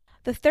TB.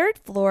 The 3rd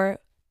floor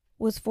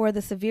was for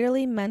the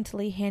severely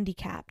mentally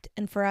handicapped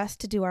and for us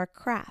to do our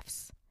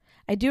crafts.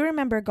 I do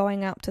remember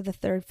going up to the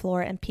 3rd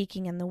floor and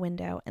peeking in the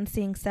window and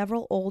seeing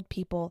several old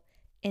people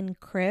in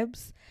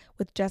cribs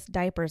with just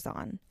diapers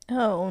on,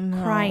 Oh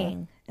no.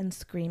 crying and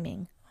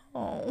screaming.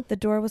 Oh. The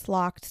door was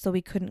locked, so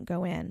we couldn't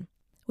go in.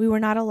 We were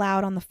not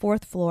allowed on the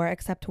 4th floor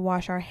except to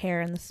wash our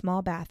hair in the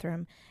small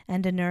bathroom,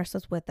 and a nurse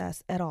was with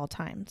us at all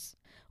times.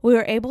 We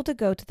were able to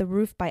go to the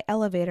roof by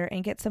elevator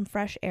and get some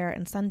fresh air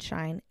and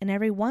sunshine, and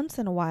every once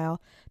in a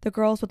while, the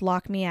girls would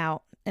lock me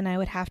out, and I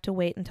would have to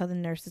wait until the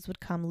nurses would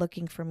come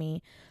looking for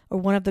me, or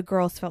one of the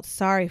girls felt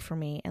sorry for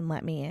me and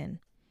let me in.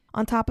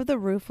 On top of the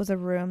roof was a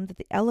room that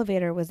the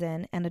elevator was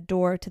in and a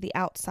door to the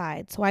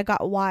outside, so I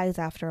got wise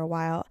after a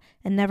while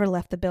and never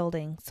left the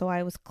building, so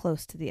I was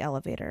close to the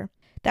elevator.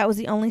 That was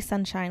the only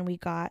sunshine we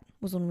got,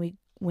 was when we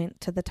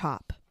went to the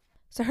top.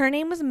 So her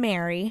name was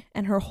Mary,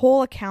 and her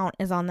whole account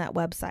is on that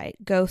website,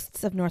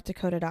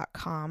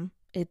 ghostsofnorthdakota.com.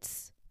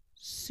 It's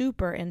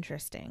super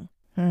interesting.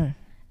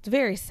 It's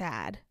very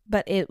sad,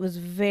 but it was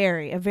a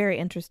very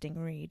interesting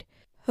read.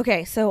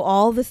 Okay, so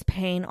all this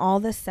pain,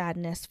 all this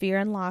sadness, fear,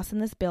 and loss in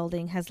this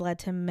building has led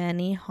to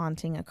many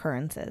haunting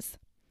occurrences.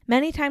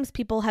 Many times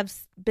people have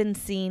been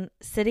seen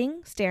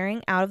sitting,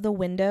 staring out of the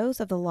windows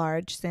of the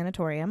large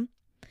sanatorium.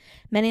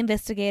 Many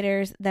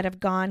investigators that have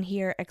gone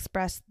here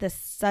express this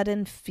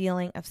sudden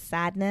feeling of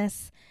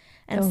sadness,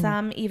 and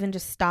some even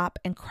just stop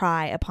and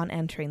cry upon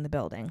entering the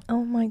building.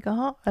 Oh my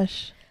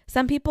gosh.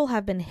 Some people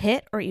have been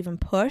hit or even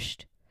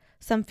pushed.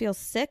 Some feel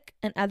sick,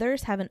 and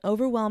others have an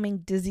overwhelming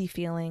dizzy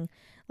feeling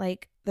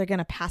like they're going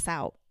to pass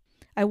out.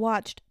 I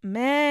watched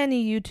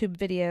many YouTube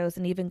videos,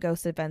 and even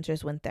Ghost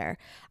Adventures went there.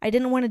 I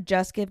didn't want to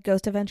just give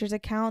Ghost Adventures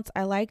accounts.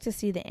 I like to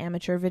see the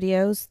amateur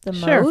videos the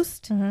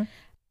most. Mm-hmm.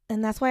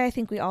 And that's why I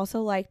think we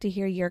also like to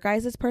hear your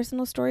guys'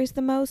 personal stories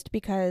the most,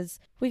 because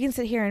we can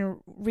sit here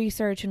and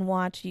research and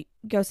watch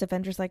Ghost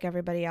Adventures like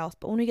everybody else.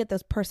 But when we get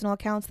those personal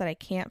accounts that I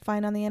can't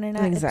find on the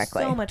internet, It's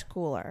so much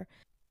cooler.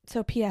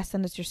 So P.S.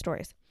 send us your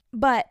stories.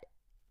 But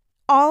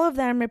all of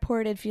them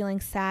reported feeling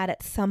sad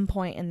at some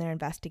point in their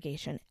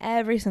investigation.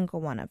 Every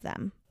single one of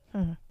them.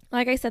 Mm-hmm.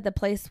 Like I said, the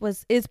place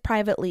is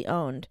privately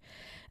owned.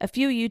 A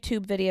few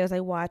YouTube videos I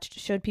watched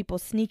showed people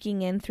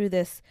sneaking in through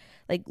this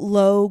like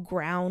low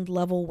ground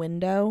level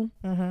window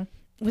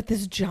with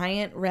this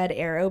giant red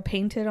arrow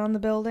painted on the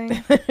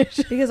building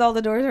because all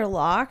the doors are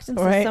locked. And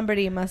so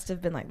somebody must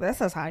have been like, this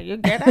is how you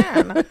get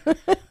in.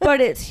 But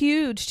it's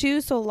huge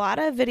too. So a lot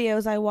of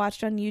videos I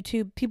watched on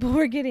YouTube, people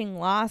were getting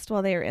lost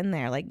while they were in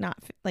there, like not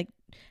like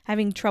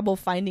having trouble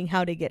finding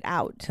how to get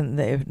out. And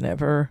they've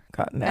never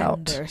gotten out.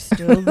 And they're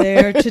still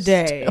there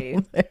today.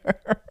 Still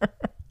there.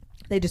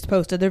 They just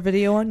posted their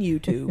video on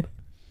YouTube.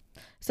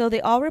 So they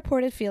all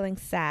reported feeling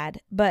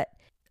sad, but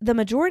the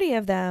majority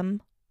of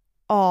them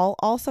all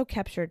also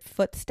captured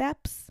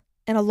footsteps,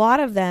 and a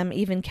lot of them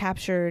even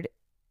captured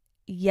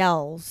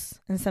yells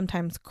and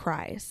sometimes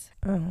cries.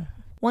 Oh.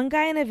 One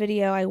guy in a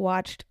video I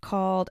watched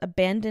called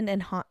Abandoned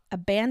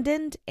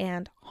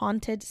and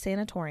Haunted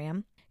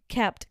Sanatorium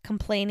kept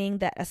complaining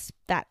that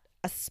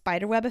a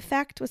spiderweb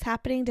effect was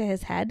happening to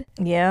his head.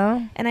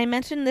 Yeah. And I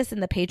mentioned this in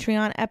the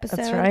Patreon episode.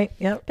 That's right.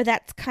 Yep. But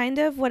that's kind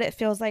of what it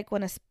feels like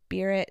when a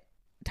spirit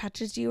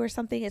touches you or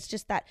something. It's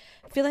just that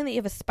feeling that you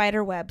have a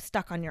spider web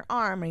stuck on your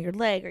arm or your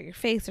leg or your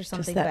face or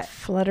something. Just that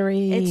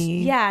fluttery and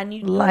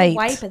you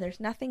wipe and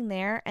there's nothing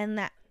there. And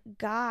that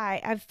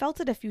guy, I've felt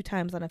it a few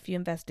times on a few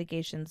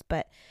investigations,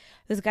 but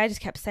this guy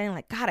just kept saying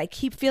like, God, I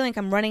keep feeling like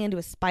I'm running into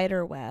a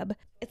spider web.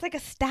 It's like a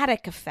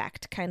static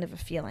effect kind of a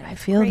feeling. I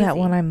feel that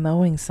when I'm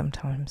mowing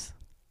sometimes.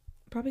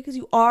 Probably because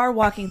you are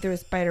walking through a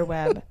spider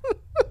web.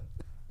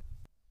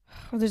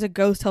 Or there's a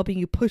ghost helping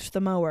you push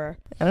the mower.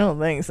 I don't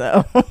think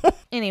so.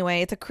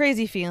 Anyway, it's a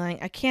crazy feeling.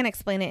 I can't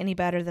explain it any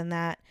better than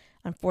that.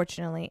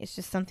 Unfortunately, it's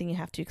just something you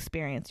have to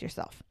experience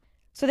yourself.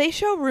 So they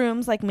show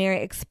rooms like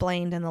Mary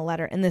explained in the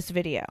letter in this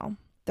video.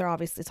 They're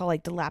obviously, it's all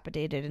like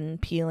dilapidated and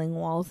peeling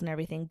walls and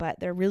everything, but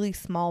they're really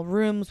small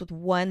rooms with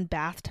one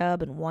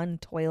bathtub and one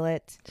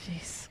toilet.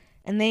 Jeez.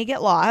 And they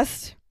get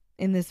lost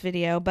in this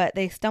video, but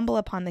they stumble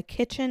upon the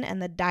kitchen and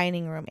the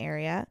dining room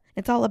area.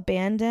 It's all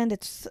abandoned.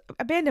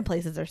 Abandoned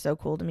places are so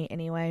cool to me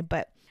anyway,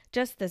 but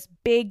just this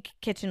big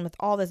kitchen with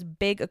all this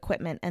big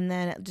equipment, and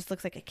then it just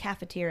looks like a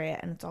cafeteria,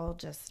 and it's all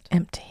just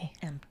empty.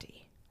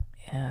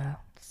 Yeah.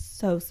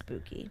 So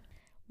spooky.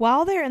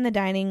 While they're in the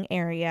dining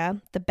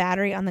area, the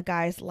battery on the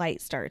guy's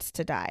light starts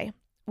to die,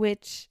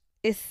 which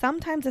is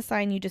sometimes a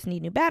sign you just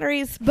need new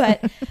batteries,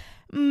 but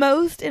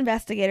most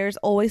investigators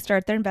always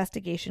start their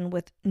investigation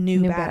with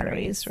new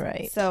batteries.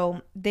 Right.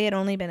 So they had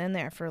only been in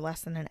there for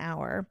less than an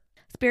hour.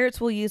 Spirits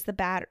will use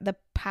the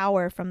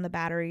power from the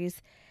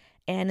batteries,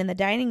 and in the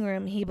dining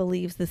room, he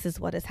believes this is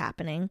what is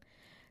happening.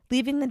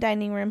 Leaving the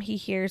dining room, he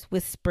hears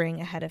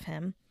whispering ahead of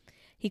him.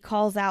 He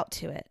calls out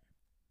to it.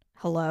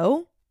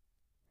 Hello?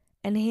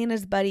 And he and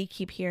his buddy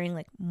keep hearing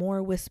like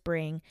more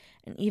whispering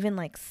and even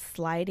like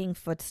sliding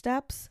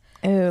footsteps.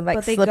 Oh, like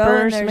but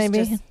slippers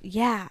maybe?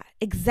 Yeah,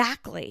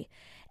 exactly.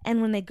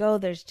 And when they go,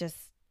 there's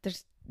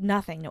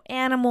nothing. No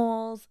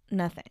animals,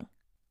 nothing.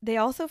 They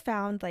also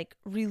found like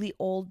really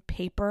old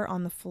paper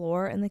on the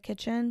floor in the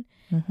kitchen.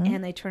 Mm-hmm.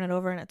 And they turn it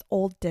over and it's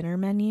old dinner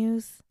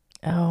menus.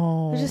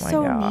 Oh, they're just my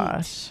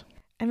gosh. Neat.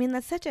 I mean,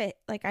 that's such a,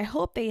 like, I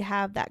hope they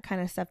have that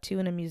kind of stuff too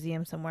in a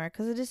museum somewhere,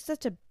 because it is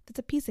it's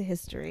a piece of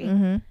history.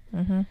 Mm-hmm.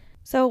 Mm-hmm.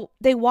 So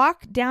they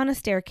walk down a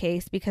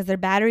staircase because their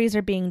batteries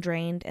are being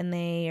drained and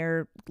they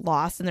are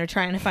lost and they're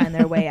trying to find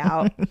their way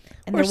out.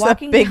 And they're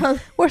walking down.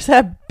 Where's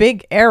that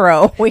big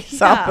arrow we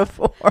saw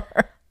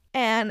before?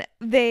 And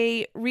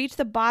they reach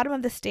the bottom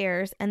of the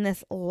stairs and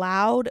this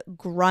loud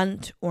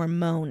grunt or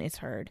moan is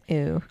heard.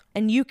 Ew.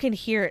 And you can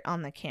hear it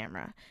on the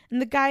camera. And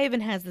the guy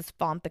even has this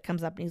font that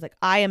comes up and he's like,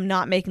 I am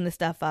not making this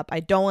stuff up. I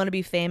don't want to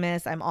be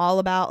famous. I'm all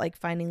about like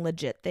finding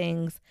legit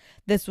things.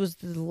 This was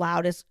the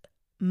loudest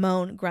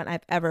moan grunt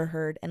I've ever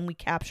heard, and we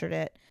captured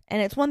it.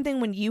 And it's one thing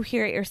when you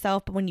hear it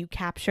yourself, but when you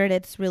capture it,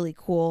 it's really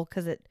cool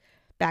because it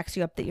backs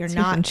you up that you're So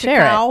not you can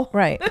share it.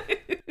 Right.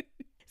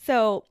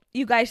 So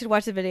you guys should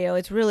watch the video.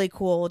 It's really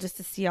cool just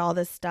to see all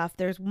this stuff.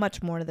 There's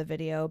much more to the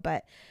video,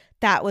 but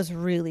that was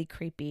really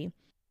creepy.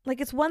 Like,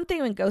 it's one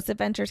thing when Ghost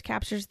Adventures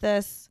captures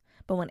this,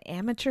 but when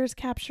amateurs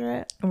capture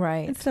it,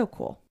 Right. it's so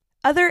cool.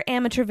 Other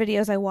amateur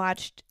videos I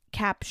watched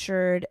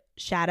captured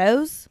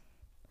shadows,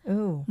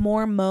 Ooh.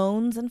 more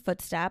moans and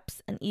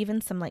footsteps, and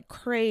even some like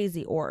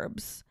crazy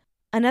orbs.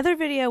 Another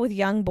video with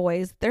young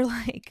boys, they're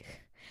like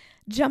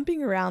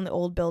jumping around the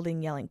old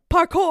building yelling,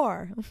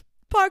 parkour,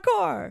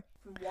 parkour.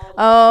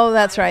 Oh,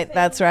 that's right.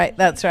 That's right.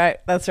 That's right.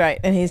 That's right.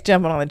 And he's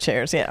jumping on the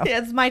chairs. Yeah.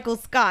 It's Michael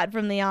Scott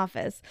from The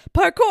Office.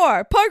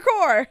 Parkour,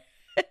 parkour.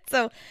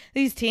 So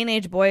these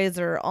teenage boys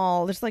are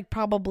all, there's like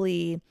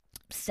probably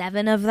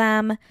 7 of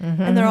them.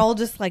 Mm-hmm. And they're all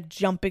just like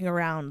jumping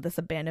around this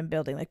abandoned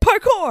building like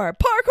parkour,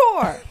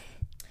 parkour.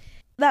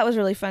 That was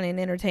really funny and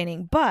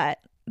entertaining. But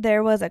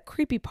there was a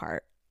creepy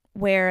part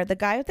where the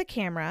guy with the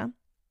camera,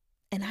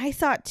 and I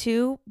saw it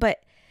too,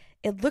 but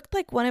it looked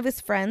like one of his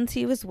friends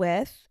he was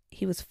with,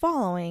 he was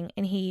following,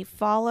 and he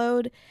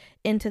followed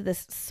into this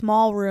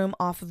small room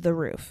off of the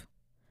roof.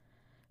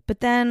 But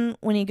then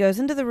when he goes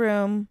into the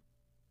room,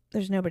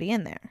 there's nobody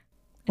in there.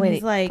 And Wait,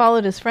 he's like,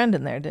 followed his friend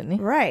in there, didn't he?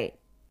 right.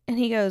 And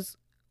he goes,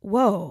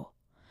 whoa,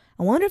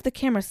 I wonder if the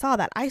camera saw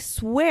that. I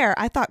swear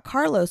I thought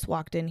Carlos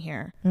walked in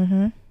here.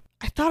 Mm-hmm.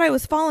 I thought I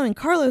was following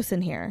Carlos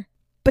in here,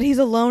 but he's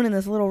alone in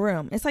this little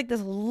room. It's like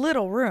this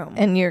little room.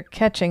 And you're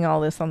catching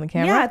all this on the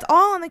camera? Yeah, it's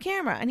all on the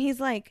camera. And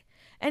he's like,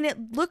 and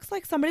it looks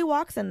like somebody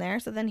walks in there.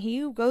 So then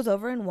he goes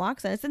over and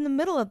walks in. It's in the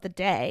middle of the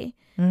day.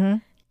 Mm-hmm.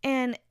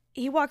 And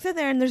he walks in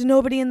there and there's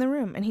nobody in the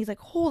room. And he's like,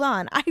 hold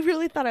on. I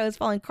really thought I was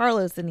following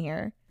Carlos in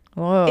here.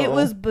 Whoa. It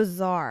was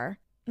bizarre.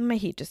 My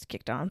heat just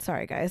kicked on.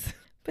 Sorry, guys.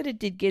 But it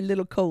did get a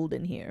little cold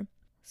in here.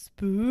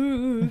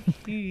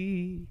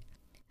 Spooky.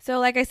 So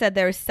like I said,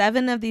 there were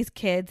 7 of these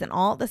kids and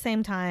all at the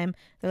same time,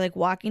 they're like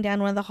walking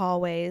down one of the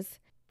hallways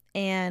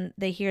and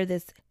they hear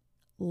this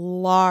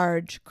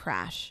large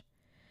crash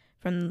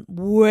from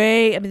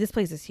this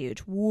place is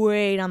huge,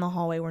 way down the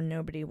hallway where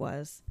nobody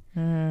was.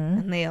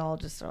 Mm. And they all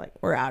just are like,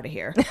 we're out of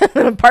here.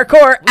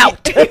 Parkour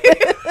out.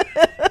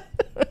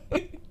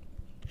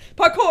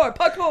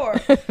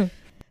 Parkour.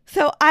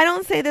 So I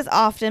don't say this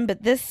often,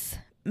 but this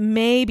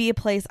may be a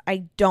place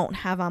I don't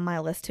have on my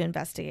list to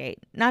investigate.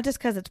 Not just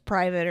because it's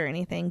private or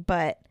anything,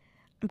 but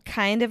I'm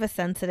kind of a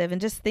sensitive, and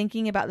just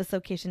thinking about this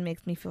location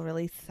makes me feel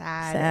really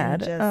sad.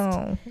 And just,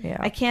 Oh, yeah.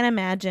 I can't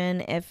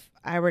imagine if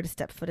I were to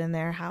step foot in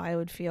there how I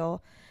would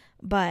feel.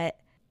 But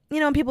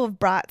you know, people have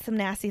brought some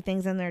nasty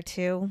things in there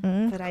too.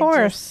 Of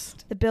course.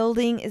 The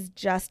building is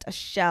just a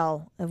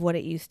shell of what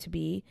it used to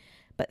be.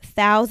 But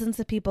thousands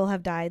of people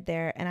have died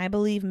there, and I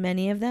believe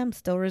many of them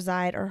still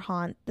reside or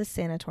haunt the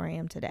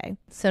sanatorium today.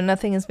 So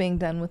nothing is being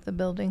done with the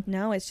building?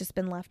 No, it's just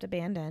been left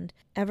abandoned.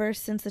 Ever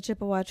since the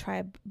Chippewa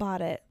tribe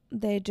bought it,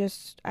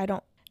 I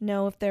don't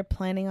know if they're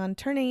planning on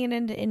turning it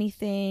into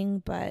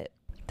anything, but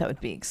That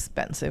would be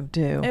expensive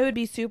too. it would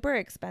be super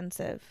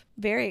expensive,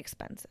 very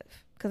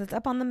expensive, because it's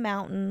up on the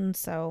mountain.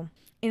 So,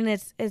 and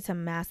it's a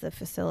massive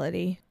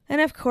facility. And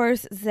of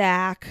course,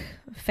 Zach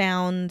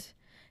found,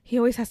 he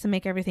always has to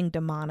make everything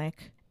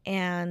demonic.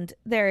 And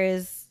there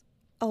is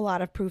a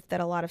lot of proof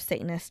that a lot of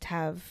Satanists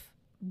have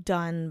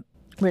done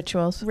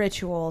Rituals.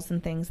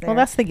 and things there. Well,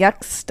 that's the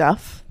yuck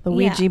stuff. The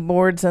Ouija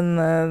boards and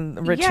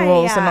the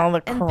rituals and all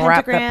the and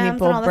crap pentagrams that and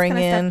people all this bring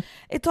kind of in. stuff.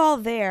 It's all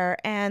there.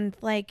 And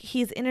like,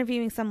 he's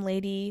interviewing some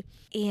lady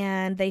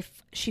and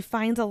she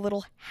finds a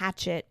little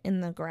hatchet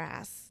in the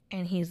grass.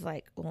 And he's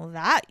like, well,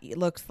 that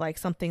looks like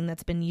something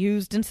that's been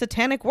used in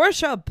satanic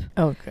worship.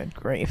 Oh, good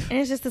grief. And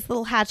it's just this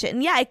little hatchet.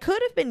 And yeah, it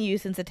could have been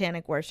used in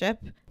satanic worship.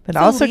 But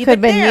So also leave could have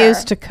it been there.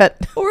 used to cut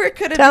Or it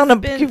could have down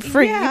just been,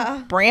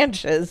 for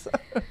branches.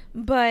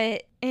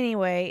 But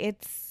anyway,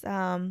 it's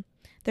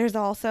there's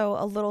also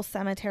a little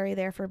cemetery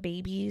there for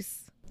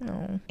babies.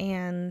 Oh.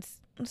 And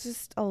it's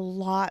just a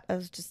lot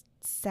of just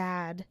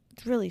sad.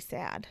 It's really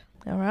sad.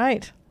 All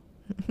right.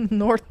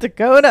 North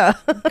Dakota.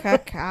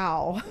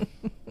 Cacao.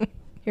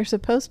 You're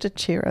supposed to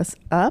cheer us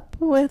up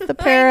with the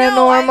I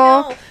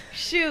paranormal. know.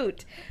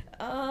 Shoot.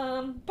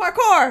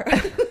 Parkour.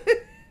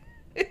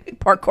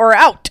 Parkour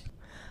out.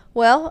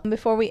 Well,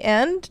 before we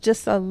end,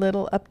 just a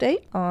little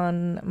update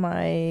on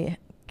my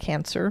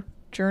cancer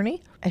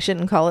journey. I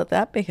shouldn't call it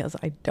that because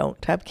I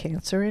don't have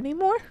cancer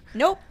anymore.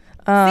 Nope.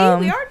 See,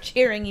 we are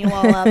cheering you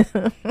all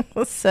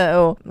up.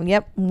 So,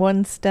 yep,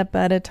 one step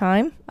at a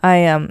time. I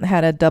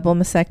had a double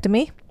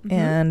mastectomy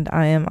and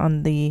I am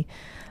on the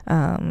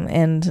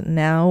end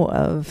now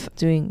of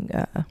doing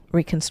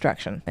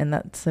reconstruction, and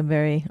that's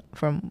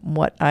from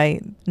what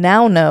I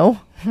now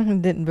know,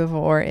 didn't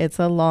before, it's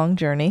a long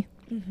journey.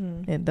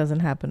 It doesn't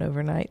happen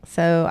overnight.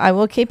 So I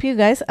will keep you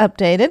guys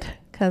updated,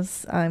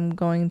 because I'm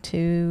going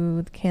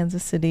to the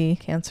Kansas City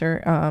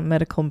Cancer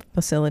Medical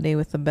Facility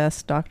with the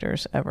best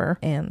doctors ever.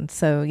 And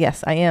so,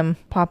 yes, I am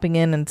popping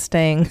in and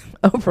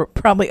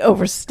probably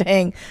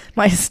overstaying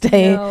my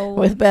stay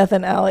with Beth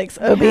and Alex.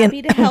 I'm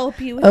happy to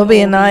help you with Obi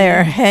and I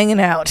are hanging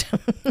out.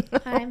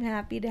 I'm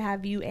happy to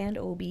have you and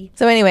Obi.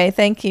 So anyway,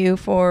 thank you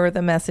for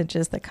the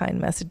messages, the kind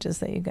messages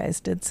that you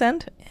guys did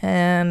send.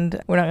 And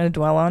we're not going to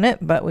dwell on it,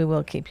 but we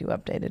will keep you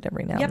updated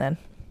every now and then.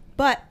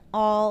 But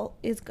all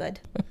is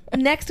good.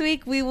 Next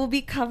week, we will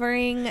be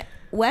covering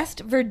West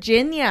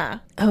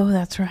Virginia. Oh,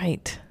 that's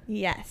right.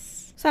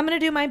 Yes. So I'm going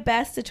to do my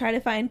best to try to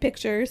find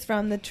pictures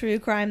from the true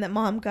crime that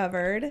Mom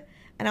covered.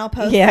 And I'll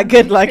post. Yeah,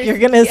 good luck. You're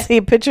going to see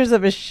pictures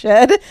of a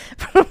shed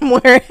from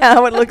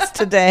how it looks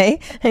today.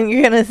 And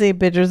you're going to see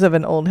pictures of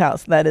an old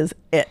house. That is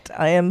it.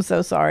 I am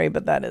so sorry,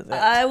 but that is it.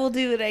 I will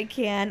do what I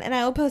can. And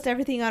I will post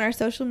everything on our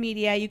social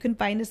media. You can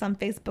find us on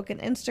Facebook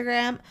and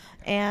Instagram.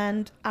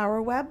 And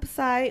our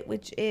website,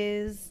 which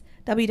is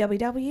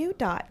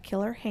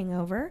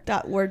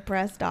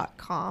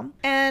www.killerhangover.wordpress.com.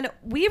 And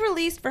we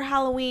released for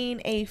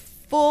Halloween a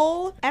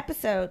full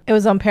episode. It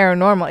was on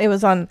paranormal. It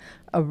was on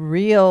a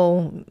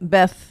real,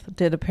 Beth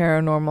did a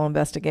paranormal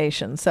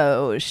investigation.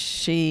 So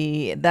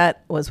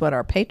that was what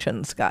our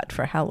patrons got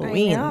for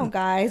Halloween. I know,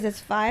 guys.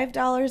 It's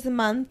 $5 a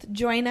month.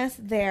 Join us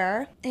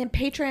there. And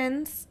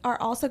patrons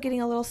are also getting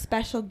a little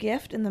special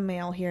gift in the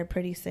mail here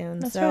pretty soon.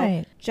 That's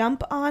right.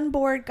 Jump on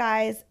board,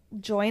 guys.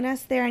 Join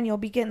us there and you'll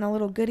be getting a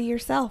little goodie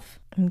yourself.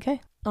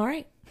 Okay. All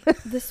right.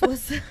 This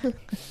was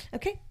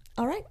okay.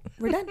 All right.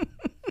 We're done.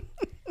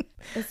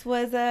 This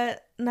was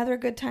another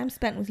good time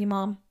spent with you,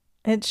 Mom.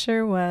 It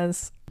sure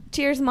was.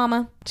 Cheers,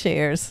 Mama.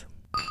 Cheers.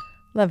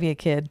 Love you,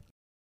 kid.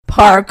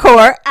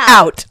 Parkour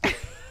out.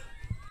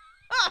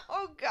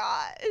 Oh,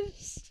 gosh.